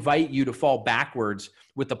 if I invite you to fall backwards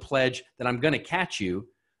with the pledge that I'm going to catch you,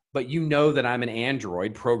 but you know that I'm an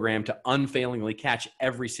android programmed to unfailingly catch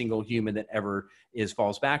every single human that ever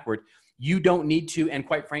falls backward, you don't need to, and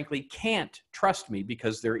quite frankly, can't trust me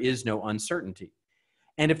because there is no uncertainty.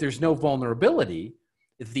 And if there's no vulnerability,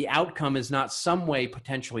 if the outcome is not some way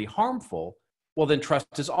potentially harmful, well, then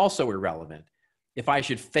trust is also irrelevant. If I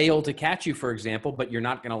should fail to catch you, for example, but you're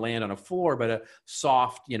not going to land on a floor, but a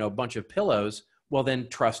soft, bunch of pillows, well, then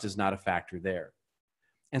trust is not a factor there.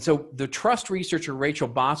 And so the trust researcher, Rachel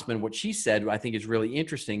Botsman, what she said, I think is really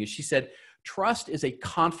interesting, is she said, trust is a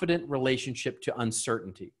confident relationship to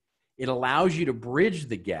uncertainty. It allows you to bridge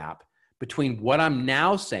the gap between what I'm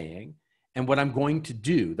now saying and what I'm going to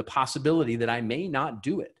do, the possibility that I may not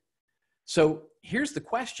do it. So here's the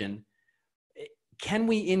question. Can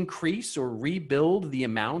we increase or rebuild the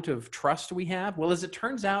amount of trust we have? Well, as it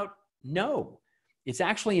turns out, no. It's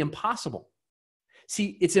actually impossible.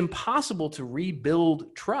 See, it's impossible to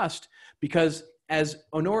rebuild trust because, as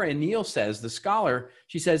Honora Neal says, the scholar,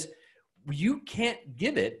 she says, you can't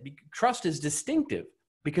give it. Trust is distinctive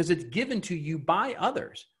because it's given to you by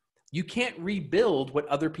others. You can't rebuild what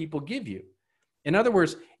other people give you. In other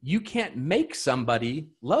words, you can't make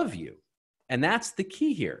somebody love you. And that's the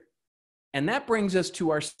key here. And that brings us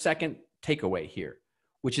to our second takeaway here,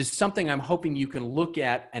 which is something I'm hoping you can look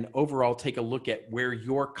at and overall take a look at where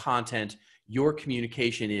your content, your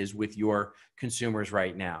communication is with your consumers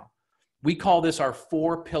right now. We call this our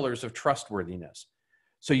 4 pillars of trustworthiness.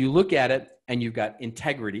 So you look at it and you've got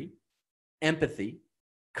integrity, empathy,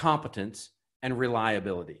 competence, and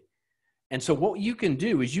reliability. And so what you can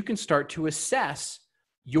do is you can start to assess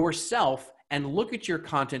yourself and look at your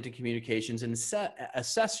content and communications and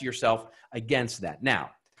assess yourself against that.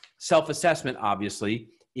 Now, self-assessment obviously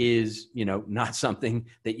is, not something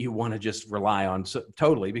that you want to just rely on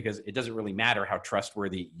totally, because it doesn't really matter how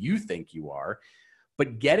trustworthy you think you are.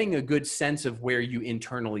 But getting a good sense of where you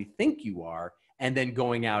internally think you are, and then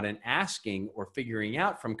going out and asking or figuring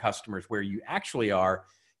out from customers where you actually are,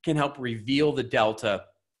 can help reveal the delta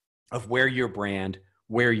of where your brand,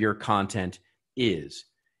 where your content is.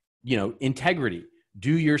 Integrity.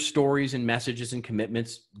 Do your stories and messages and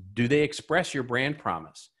commitments, do they express your brand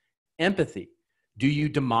promise? Empathy. Do you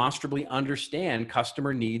demonstrably understand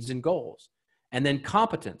customer needs and goals? And then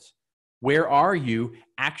competence. Where are you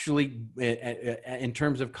actually in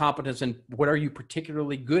terms of competence, and what are you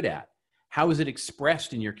particularly good at? How is it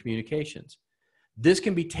expressed in your communications? This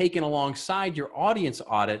can be taken alongside your audience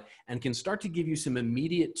audit and can start to give you some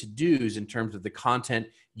immediate to-dos in terms of the content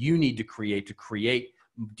you need to create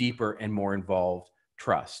deeper and more involved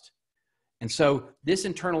trust. And so this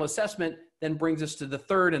internal assessment then brings us to the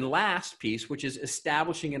third and last piece, which is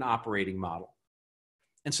establishing an operating model.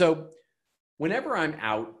 And so whenever I'm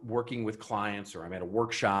out working with clients, or I'm at a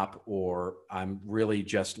workshop, or I'm really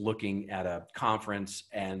just looking at a conference,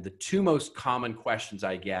 and the two most common questions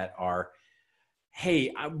I get are,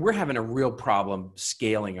 hey, we're having a real problem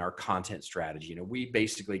scaling our content strategy. We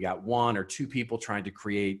basically got one or two people trying to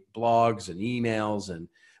create blogs and emails and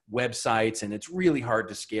websites, and it's really hard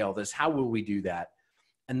to scale this. How will we do that?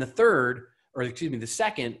 And the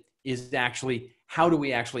second is actually, how do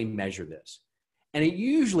we actually measure this? And it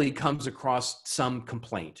usually comes across some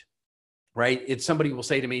complaint, right? It's somebody will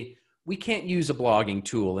say to me, we can't use a blogging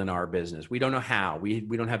tool in our business. We don't know how. We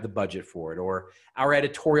don't have the budget for it. Or our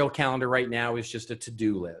editorial calendar right now is just a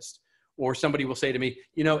to-do list. Or somebody will say to me,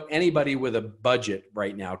 anybody with a budget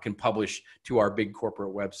right now can publish to our big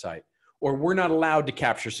corporate website. Or we're not allowed to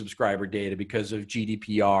capture subscriber data because of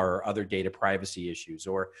GDPR or other data privacy issues.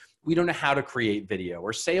 Or we don't know how to create video.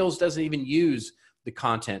 Or sales doesn't even use the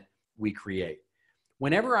content we create.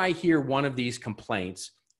 Whenever I hear one of these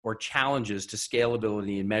complaints or challenges to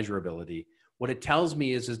scalability and measurability, what it tells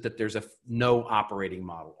me is that there's no operating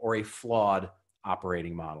model, or a flawed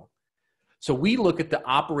operating model. So we look at the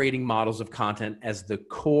operating models of content as the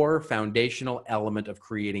core foundational element of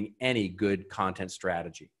creating any good content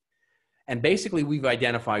strategy. And basically, we've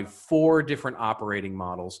identified 4 different operating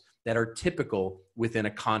models that are typical within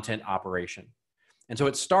a content operation. And so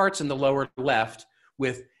it starts in the lower left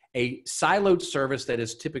with a siloed service that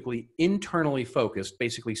is typically internally focused,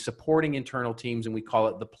 basically supporting internal teams, and we call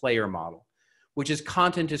it the player model, which is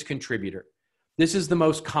content as contributor. This is the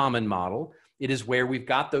most common model. It is where we've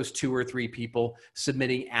got those 2 or 3 people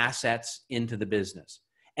submitting assets into the business.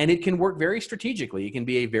 And it can work very strategically. It can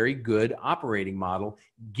be a very good operating model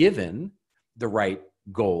given the right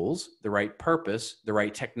goals, the right purpose, the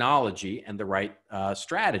right technology, and the right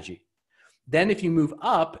strategy. Then if you move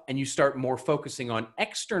up and you start more focusing on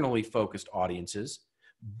externally focused audiences,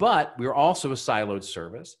 but we're also a siloed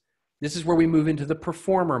service, this is where we move into the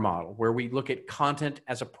performer model, where we look at content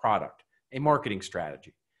as a product, a marketing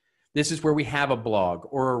strategy. This is where we have a blog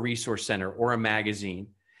or a resource center or a magazine,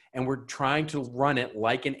 and we're trying to run it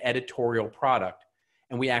like an editorial product.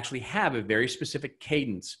 And we actually have a very specific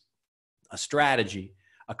cadence, a strategy,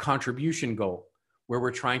 a contribution goal, where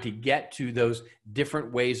we're trying to get to those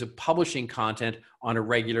different ways of publishing content on a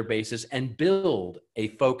regular basis and build a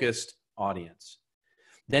focused audience.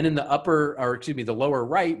 Then in the the lower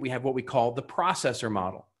right, we have what we call the processor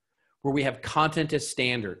model, where we have content as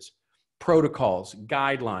standards, protocols,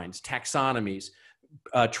 guidelines, taxonomies,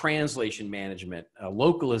 translation management,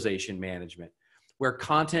 localization management, where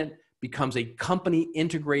content becomes a company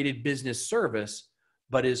integrated business service,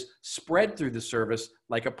 but is spread through the service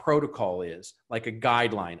like a protocol is, like a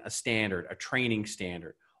guideline, a standard, a training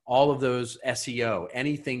standard, all of those SEO,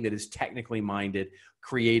 anything that is technically minded,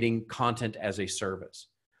 creating content as a service.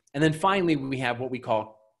 And then finally, we have what we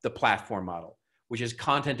call the platform model, which is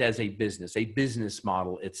content as a business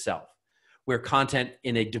model itself, where content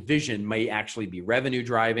in a division may actually be revenue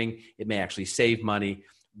driving. It may actually save money.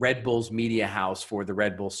 Red Bull's media house for the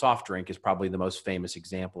Red Bull soft drink is probably the most famous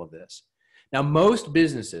example of this. Now, most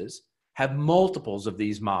businesses have multiples of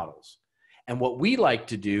these models. And what we like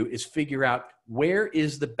to do is figure out where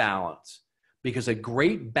is the balance, because a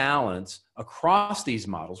great balance across these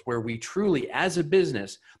models where we truly, as a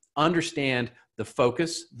business, understand the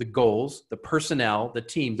focus, the goals, the personnel, the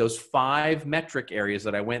team, those 5 metric areas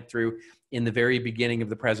that I went through in the very beginning of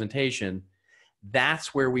the presentation.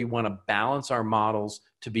 That's where we want to balance our models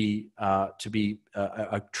to be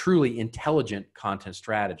a truly intelligent content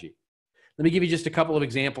strategy. Let me give you just a couple of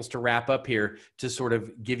examples to wrap up here to sort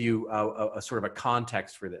of give you a sort of a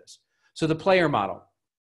context for this. So the player model.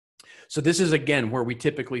 So this is, again, where we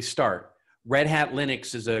typically start. Red Hat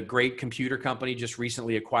Linux is a great computer company just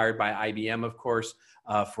recently acquired by IBM, of course,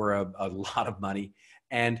 for a lot of money.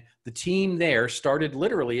 And the team there started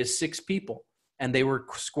literally as 6 people. And they were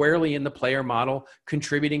squarely in the player model,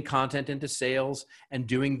 contributing content into sales and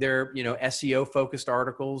doing their, SEO focused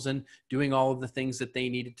articles and doing all of the things that they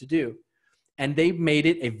needed to do. And they made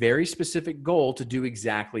it a very specific goal to do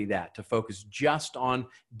exactly that, to focus just on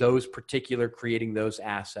those particular, creating those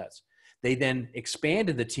assets. They then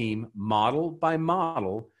expanded the team model by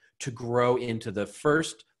model to grow into the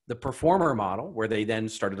performer model, where they then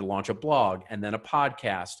started to launch a blog and then a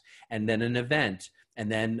podcast and then an event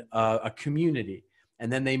and then a community.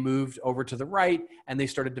 And then they moved over to the right and they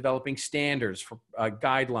started developing standards for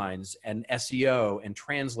guidelines and SEO and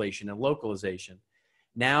translation and localization.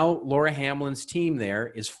 Now, Laura Hamlin's team there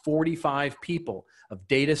is 45 people of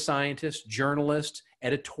data scientists, journalists,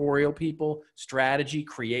 editorial people, strategy,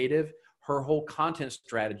 creative. Her whole content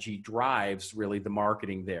strategy drives really the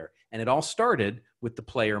marketing there. And it all started with the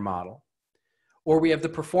player model. Or we have the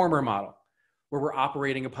performer model, where we're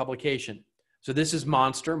operating a publication. So this is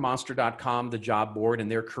monster.com, the job board,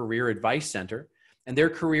 and their career advice center. And their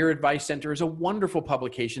career advice center is a wonderful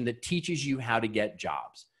publication that teaches you how to get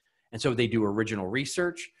jobs. And so they do original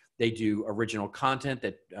research. They do original content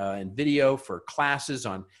and video for classes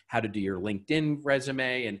on how to do your LinkedIn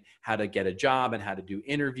resume and how to get a job and how to do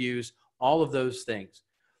interviews, all of those things.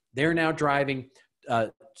 They're now driving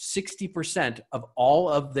 60% of all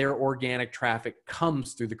of their organic traffic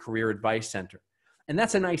comes through the career advice center. And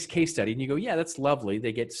that's a nice case study. And you go, yeah, that's lovely.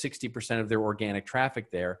 They get 60% of their organic traffic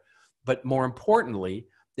there. But more importantly,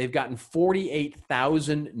 they've gotten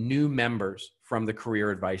 48,000 new members from the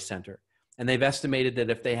Career Advice Center. And they've estimated that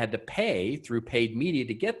if they had to pay through paid media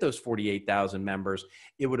to get those 48,000 members,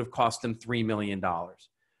 it would have cost them $3 million.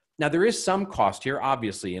 Now, there is some cost here,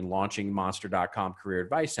 obviously, in launching monster.com Career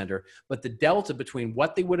Advice Center, but the delta between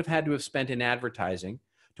what they would have had to have spent in advertising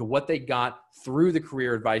to what they got through the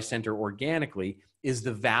Career Advice Center organically is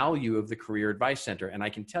the value of the Career Advice Center. And I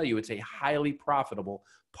can tell you it's a highly profitable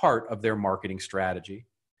part of their marketing strategy.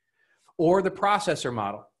 Or the processor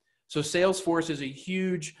model. So Salesforce is a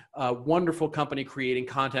huge, wonderful company creating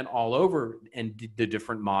content all over and the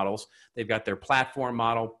different models. They've got their platform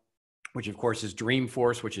model, which of course is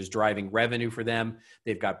Dreamforce, which is driving revenue for them.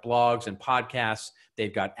 They've got blogs and podcasts.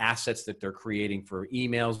 They've got assets that they're creating for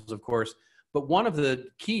emails, of course. But one of the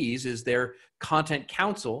keys is their content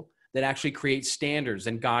council that actually creates standards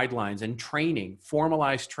and guidelines and training,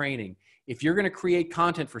 formalized training. If you're going to create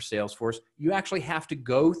content for Salesforce, you actually have to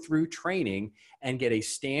go through training and get a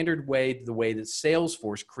standard way, the way that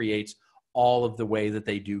Salesforce creates all of the way that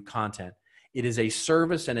they do content. It is a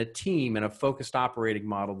service and a team and a focused operating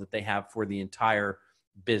model that they have for the entire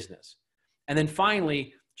business. And then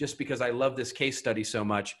finally, just because I love this case study so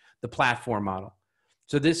much, the platform model.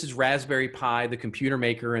 So this is Raspberry Pi, the computer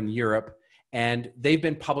maker in Europe, and they've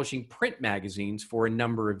been publishing print magazines for a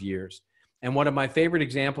number of years. And one of my favorite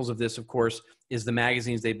examples of this, of course, is the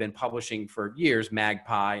magazines they've been publishing for years,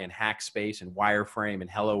 Magpie and Hackspace and Wireframe and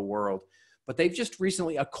Hello World. But they've just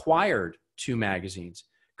recently acquired 2 magazines,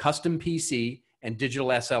 Custom PC and Digital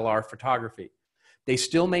SLR Photography. They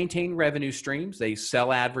still maintain revenue streams. They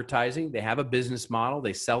sell advertising. They have a business model.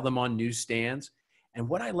 They sell them on newsstands. And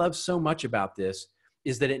what I love so much about this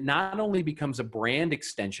is that it not only becomes a brand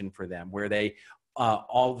extension for them, where they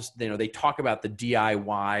they talk about the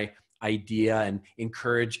DIY idea and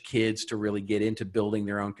encourage kids to really get into building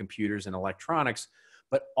their own computers and electronics,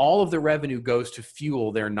 but all of the revenue goes to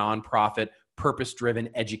fuel their nonprofit, purpose-driven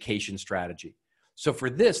education strategy. So for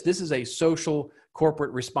this is a social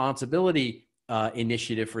corporate responsibility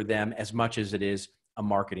initiative for them as much as it is a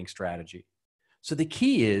marketing strategy. So the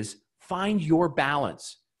key is find your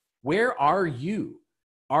balance. Where are you?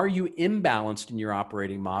 Are you imbalanced in your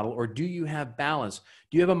operating model, or do you have balance?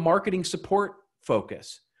 Do you have a marketing support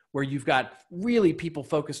focus where you've got really people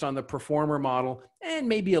focused on the performer model and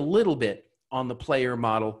maybe a little bit on the player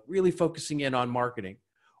model, really focusing in on marketing?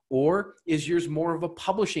 Or is yours more of a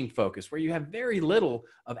publishing focus where you have very little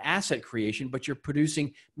of asset creation, but you're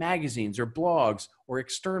producing magazines or blogs or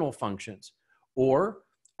external functions? Or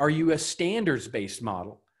are you a standards-based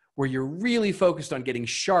model where you're really focused on getting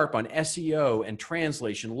sharp on SEO and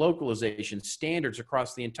translation, localization, standards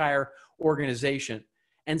across the entire organization,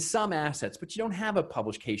 and some assets, but you don't have a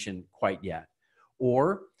publication quite yet?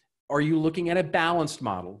 Or are you looking at a balanced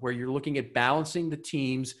model where you're looking at balancing the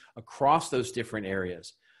teams across those different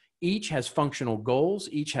areas? Each has functional goals,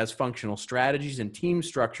 each has functional strategies and team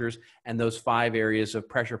structures, and those 5 areas of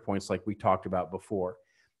pressure points like we talked about before.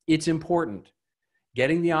 It's important.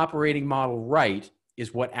 Getting the operating model right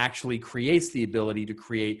is what actually creates the ability to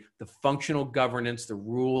create the functional governance, the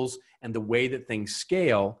rules, and the way that things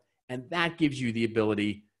scale. And that gives you the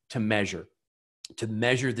ability to measure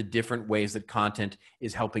the different ways that content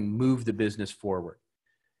is helping move the business forward.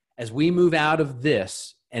 As we move out of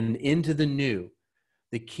this and into the new,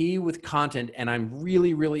 the key with content, and I'm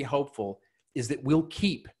really, really hopeful, is that we'll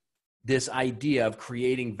keep this idea of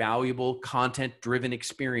creating valuable content-driven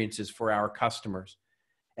experiences for our customers.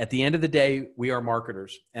 At the end of the day, we are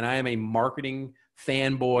marketers, and I am a marketing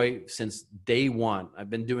fanboy since day one. I've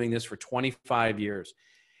been doing this for 25 years.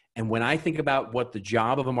 And when I think about what the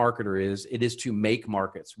job of a marketer is, it is to make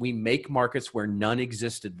markets. We make markets where none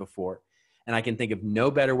existed before. And I can think of no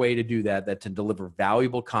better way to do that than to deliver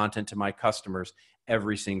valuable content to my customers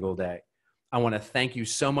every single day. I want to thank you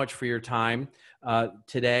so much for your time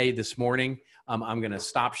today, this morning. I'm going to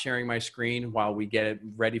stop sharing my screen while we get it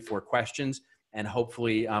ready for questions. And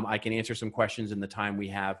hopefully I can answer some questions in the time we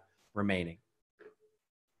have remaining.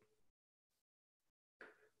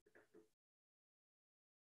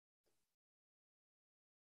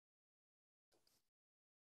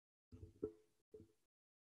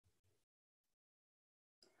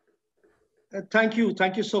 Thank you.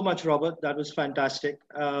 Thank you so much, Robert. That was fantastic.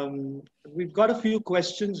 We've got a few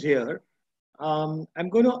questions here. I'm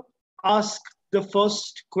going to ask the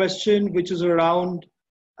first question, which is around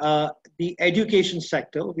the education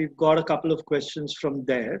sector. We've got a couple of questions from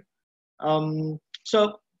there.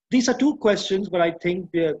 So these are two questions, but I think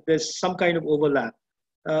there's some kind of overlap.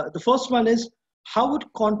 The first one is, how would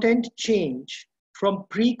content change from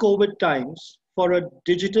pre-COVID times for a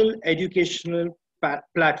digital educational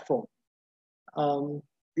platform?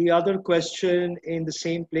 The other question in the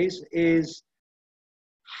same place is,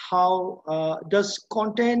 how does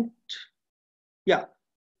content,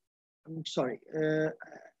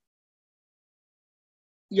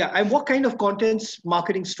 and what kind of contents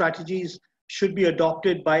marketing strategies should be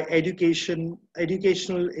adopted by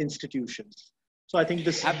educational institutions? So I think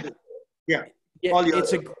this,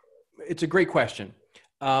 it's a great question.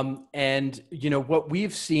 And you know, what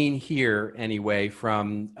we've seen here anyway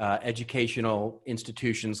from educational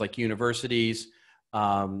institutions like universities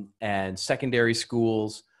and secondary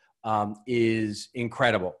schools is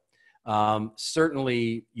incredible.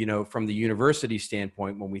 Certainly, you know, from the university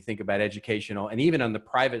standpoint, when we think about educational, and even on the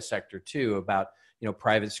private sector too, about, you know,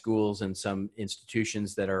 private schools and some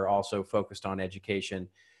institutions that are also focused on education,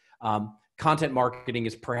 content marketing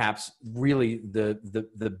is perhaps really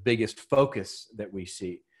the biggest focus that we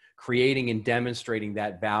see. Creating and demonstrating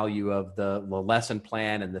that value of the lesson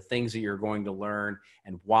plan and the things that you're going to learn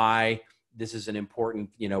and why this is an important,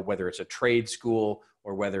 you know, whether it's a trade school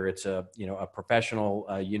or whether it's a, you know, a professional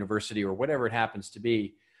university or whatever it happens to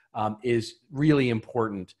be, is really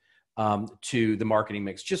important to the marketing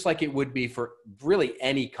mix, just like it would be for really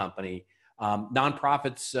any company.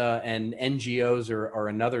 Nonprofits and NGOs are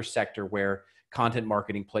another sector where content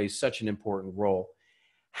marketing plays such an important role.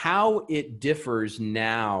 How it differs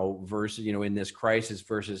now versus, you know, in this crisis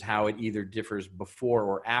versus how it either differs before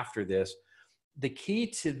or after this, the key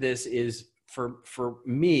to this is, for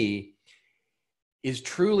me, is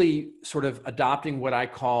truly sort of adopting what I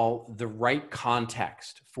call the right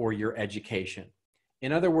context for your education.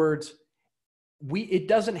 In other words, it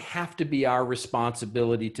doesn't have to be our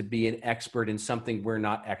responsibility to be an expert in something we're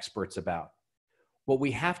not experts about. What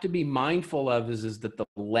we have to be mindful of is that the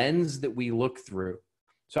lens that we look through.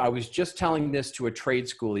 So I was just telling this to a trade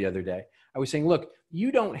school the other day. I was saying, look,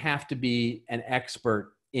 you don't have to be an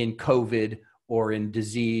expert in COVID or in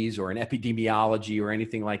disease or in epidemiology or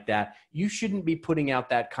anything like that. You shouldn't be putting out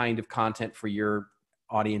that kind of content for your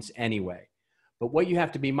audience anyway. But what you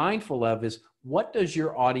have to be mindful of is, what does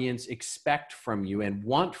your audience expect from you and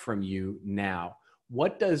want from you now?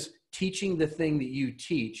 What does teaching the thing that you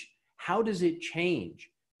teach, how does it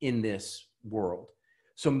change in this world?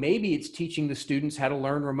 So maybe it's teaching the students how to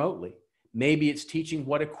learn remotely. Maybe it's teaching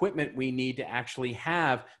what equipment we need to actually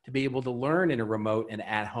have to be able to learn in a remote and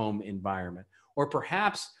at-home environment. Or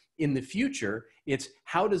perhaps in the future, it's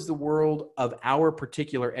how does the world of our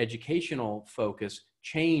particular educational focus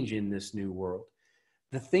change in this new world?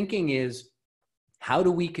 The thinking is, how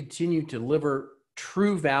do we continue to deliver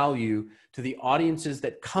true value to the audiences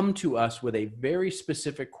that come to us with a very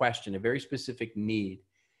specific question, a very specific need,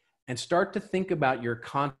 and start to think about your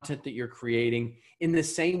content that you're creating in the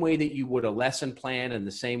same way that you would a lesson plan, in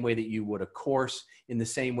the same way that you would a course, in the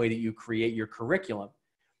same way that you create your curriculum.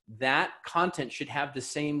 That content should have the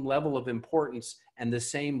same level of importance and the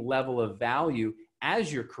same level of value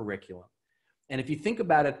as your curriculum. And if you think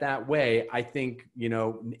about it that way, I think, you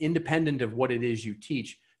know, independent of what it is you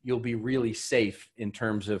teach, you'll be really safe in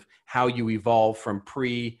terms of how you evolve from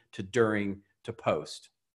pre to during to post.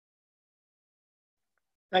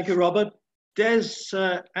 Thank you, Robert. There's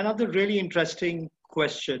another really interesting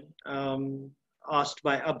question asked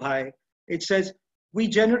by Abhay. It says, we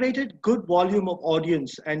generated good volume of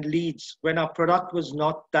audience and leads when our product was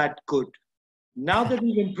not that good. Now that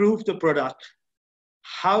we've improved the product,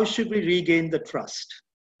 how should we regain the trust?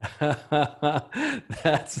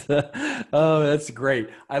 That's great.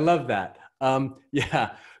 I love that.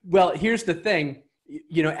 Yeah. Well, here's the thing,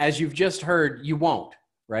 as you've just heard, you won't,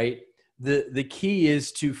 right? The key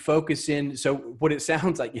is to focus in. So what it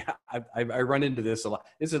sounds like, yeah, I run into this a lot.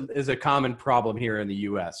 This is a common problem here in the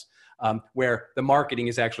US, where the marketing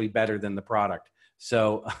is actually better than the product.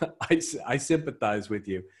 So I sympathize with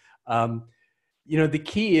you. The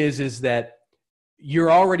key is that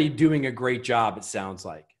you're already doing a great job, it sounds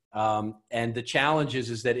like. And the challenge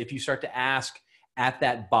is that if you start to ask at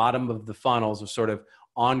that bottom of the funnels of sort of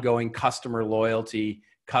ongoing customer loyalty,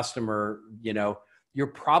 you're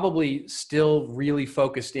probably still really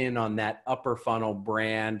focused in on that upper funnel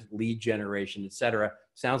brand, lead generation, et cetera.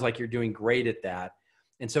 Sounds like you're doing great at that.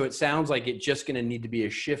 And so it sounds like it's just going to need to be a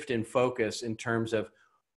shift in focus in terms of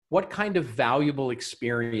what kind of valuable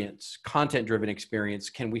experience, content-driven experience,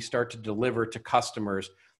 can we start to deliver to customers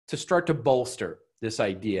to start to bolster this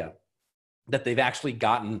idea that they've actually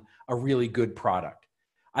gotten a really good product.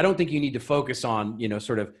 I don't think you need to focus on,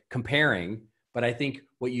 sort of comparing, but I think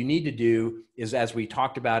what you need to do is, as we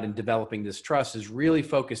talked about in developing this trust, is really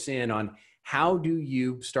focus in on how do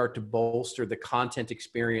you start to bolster the content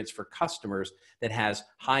experience for customers that has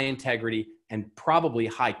high integrity and probably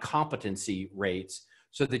high competency rates,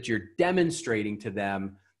 so that you're demonstrating to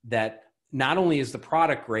them that not only is the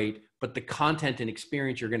product great, but the content and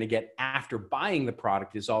experience you're going to get after buying the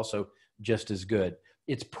product is also just as good.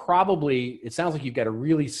 It sounds like you've got a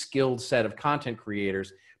really skilled set of content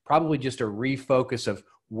creators, probably just a refocus of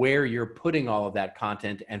where you're putting all of that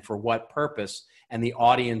content and for what purpose, and the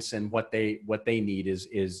audience and what they need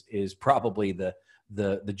is probably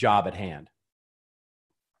the job at hand.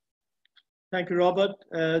 Thank you, Robert.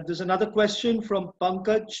 There's another question from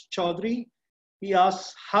Pankaj Chaudhary. He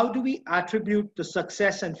asks, how do we attribute the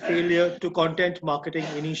success and failure to content marketing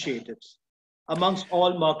initiatives amongst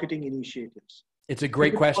all marketing initiatives? It's a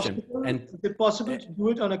great question. Is it possible to do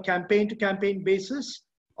it on a campaign-to-campaign basis,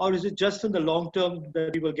 or is it just in the long term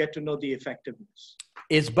that we will get to know the effectiveness?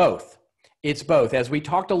 It's both. It's both. As we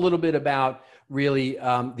talked a little bit about, really,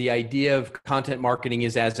 the idea of content marketing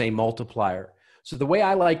is as a multiplier. So the way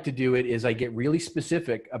I like to do it is I get really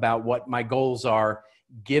specific about what my goals are,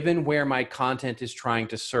 given where my content is trying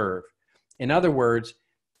to serve. In other words,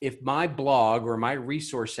 if my blog or my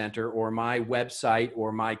resource center or my website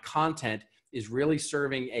or my content is really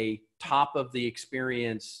serving a top of the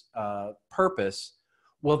experience purpose,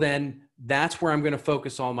 well, then that's where I'm going to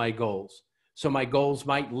focus all my goals. So my goals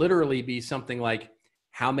might literally be something like,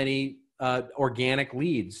 how many organic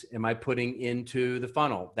leads am I putting into the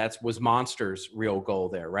funnel? That was Monster's real goal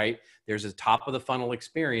there, right? There's a top of the funnel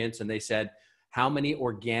experience, and they said, how many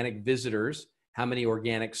organic visitors, how many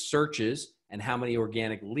organic searches, and how many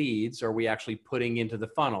organic leads are we actually putting into the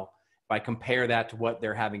funnel? If I compare that to what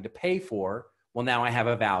they're having to pay for, well, now I have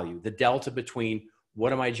a value. The delta between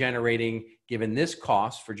what am I generating given this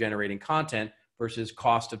cost for generating content versus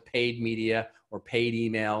cost of paid media or paid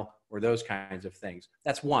email or those kinds of things.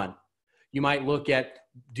 That's one. You might look at,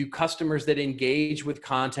 do customers that engage with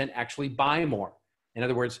content actually buy more? In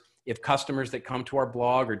other words, if customers that come to our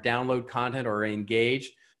blog or download content or are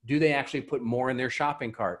engaged, do they actually put more in their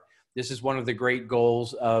shopping cart? This is one of the great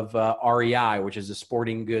goals of REI, which is a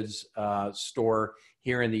sporting goods store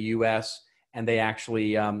here in the US. And they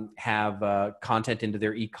actually have content into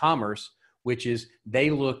their e-commerce, which is they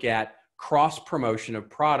look at cross-promotion of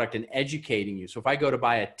product and educating you. So if I go to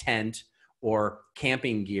buy a tent or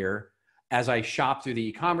camping gear, as I shop through the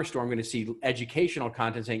e-commerce store, I'm going to see educational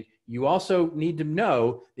content saying, you also need to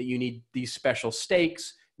know that you need these special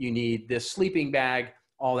stakes, you need this sleeping bag,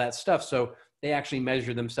 all that stuff. So they actually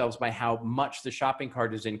measure themselves by how much the shopping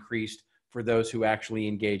cart is increased for those who actually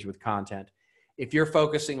engage with content. If you're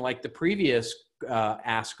focusing like the previous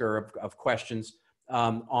asker of questions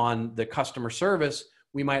on the customer service,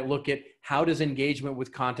 we might look at how does engagement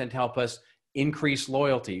with content help us increase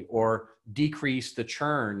loyalty or decrease the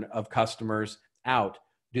churn of customers out?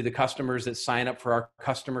 Do the customers that sign up for our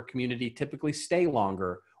customer community typically stay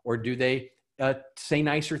longer, or do they say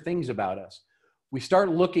nicer things about us? We start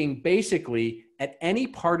looking basically at any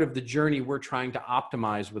part of the journey we're trying to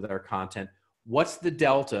optimize with our content. What's the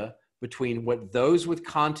delta between what those with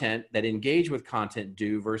content that engage with content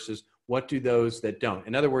do versus What do those that don't?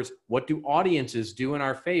 In other words, what do audiences do in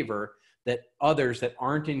our favor that others that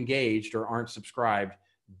aren't engaged or aren't subscribed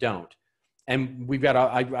don't? And we've got,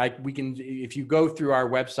 we can, if you go through our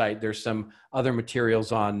website, there's some other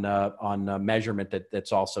materials on measurement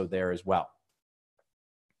that's also there as well.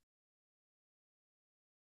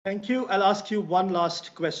 Thank you. I'll ask you one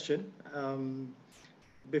last question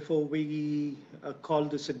before we call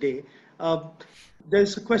this a day.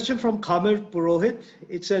 There's a question from Khamir Purohit.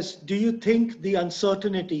 It says, do you think the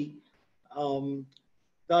uncertainty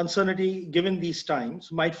given these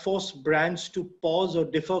times might force brands to pause or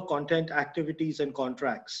defer content activities and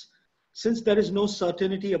contracts, since there is no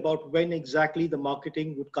certainty about when exactly the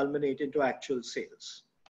marketing would culminate into actual sales?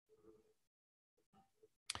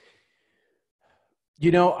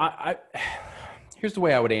 You know, here's the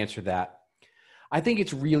way I would answer that. I think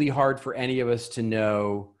it's really hard for any of us to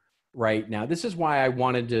know right now. This is why I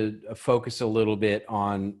wanted to focus a little bit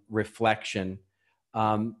on reflection,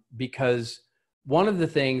 because one of the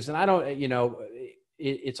things, and I don't, you know,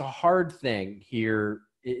 it's a hard thing here.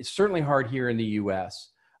 It's certainly hard here in the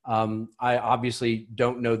US. I obviously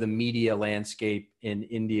don't know the media landscape in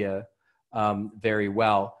India very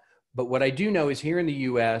well, but what I do know is here in the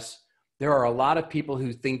US, there are a lot of people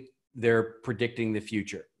who think they're predicting the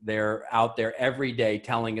future. They're out there every day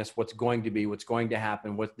telling us what's going to be, what's going to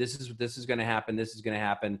happen, what this is going to happen, this is going to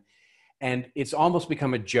happen. And it's almost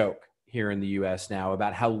become a joke here in the US now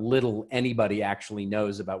about how little anybody actually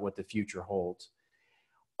knows about what the future holds.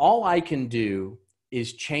 All I can do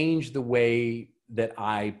is change the way that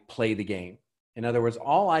I play the game. In other words,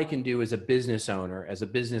 all I can do as a business owner, as a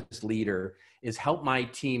business leader, is help my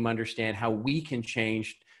team understand how we can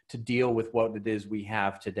change to deal with what it is we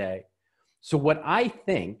have today. So what I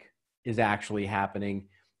think is actually happening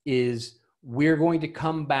is we're going to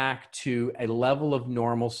come back to a level of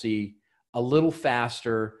normalcy a little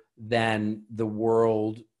faster than the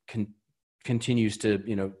world continues to,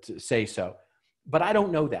 you know, to say so. But I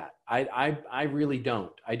don't know that. I really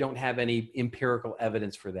don't. I don't have any empirical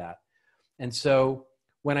evidence for that. And so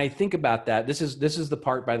when I think about that, this is the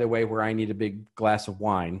part, by the way, where I need a big glass of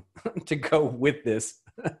wine to go with this.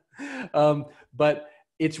 But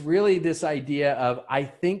it's really this idea of, I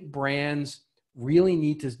think brands really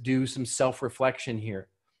need to do some self-reflection here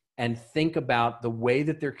and think about the way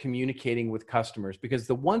that they're communicating with customers. Because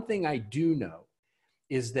the one thing I do know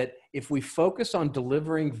is that if we focus on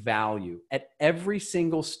delivering value at every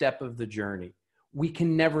single step of the journey, we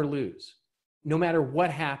can never lose, no matter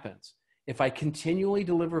what happens. If I continually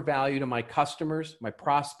deliver value to my customers, my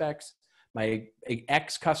prospects, my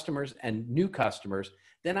ex-customers and new customers,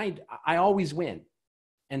 then I always win.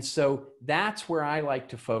 And so that's where I like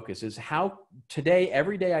to focus, is how today,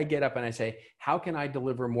 every day I get up and I say, how can I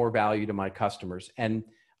deliver more value to my customers? And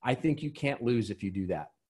I think you can't lose if you do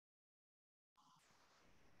that.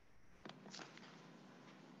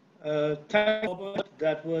 Thank you, Robert.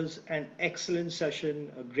 That was an excellent session,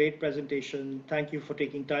 a great presentation. Thank you for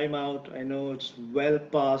taking time out. I know it's well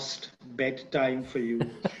past bedtime for you,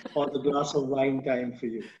 or the glass of wine time for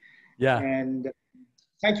you. Yeah. And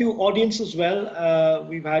thank you, audience, as well.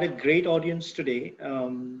 We've had a great audience today.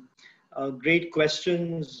 Great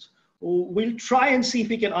questions. We'll try and see if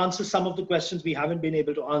we can answer some of the questions we haven't been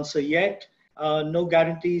able to answer yet. No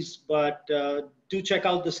guarantees, but do check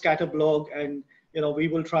out the Scatter blog, and we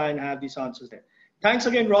will try and have these answers there. Thanks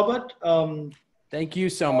again, Robert. Thank you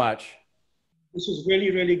so much. This was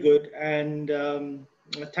really, really good. And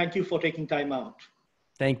thank you for taking time out.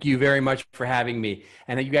 Thank you very much for having me.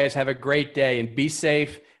 And you guys have a great day, and be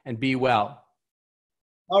safe and be well.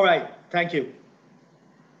 All right. Thank you.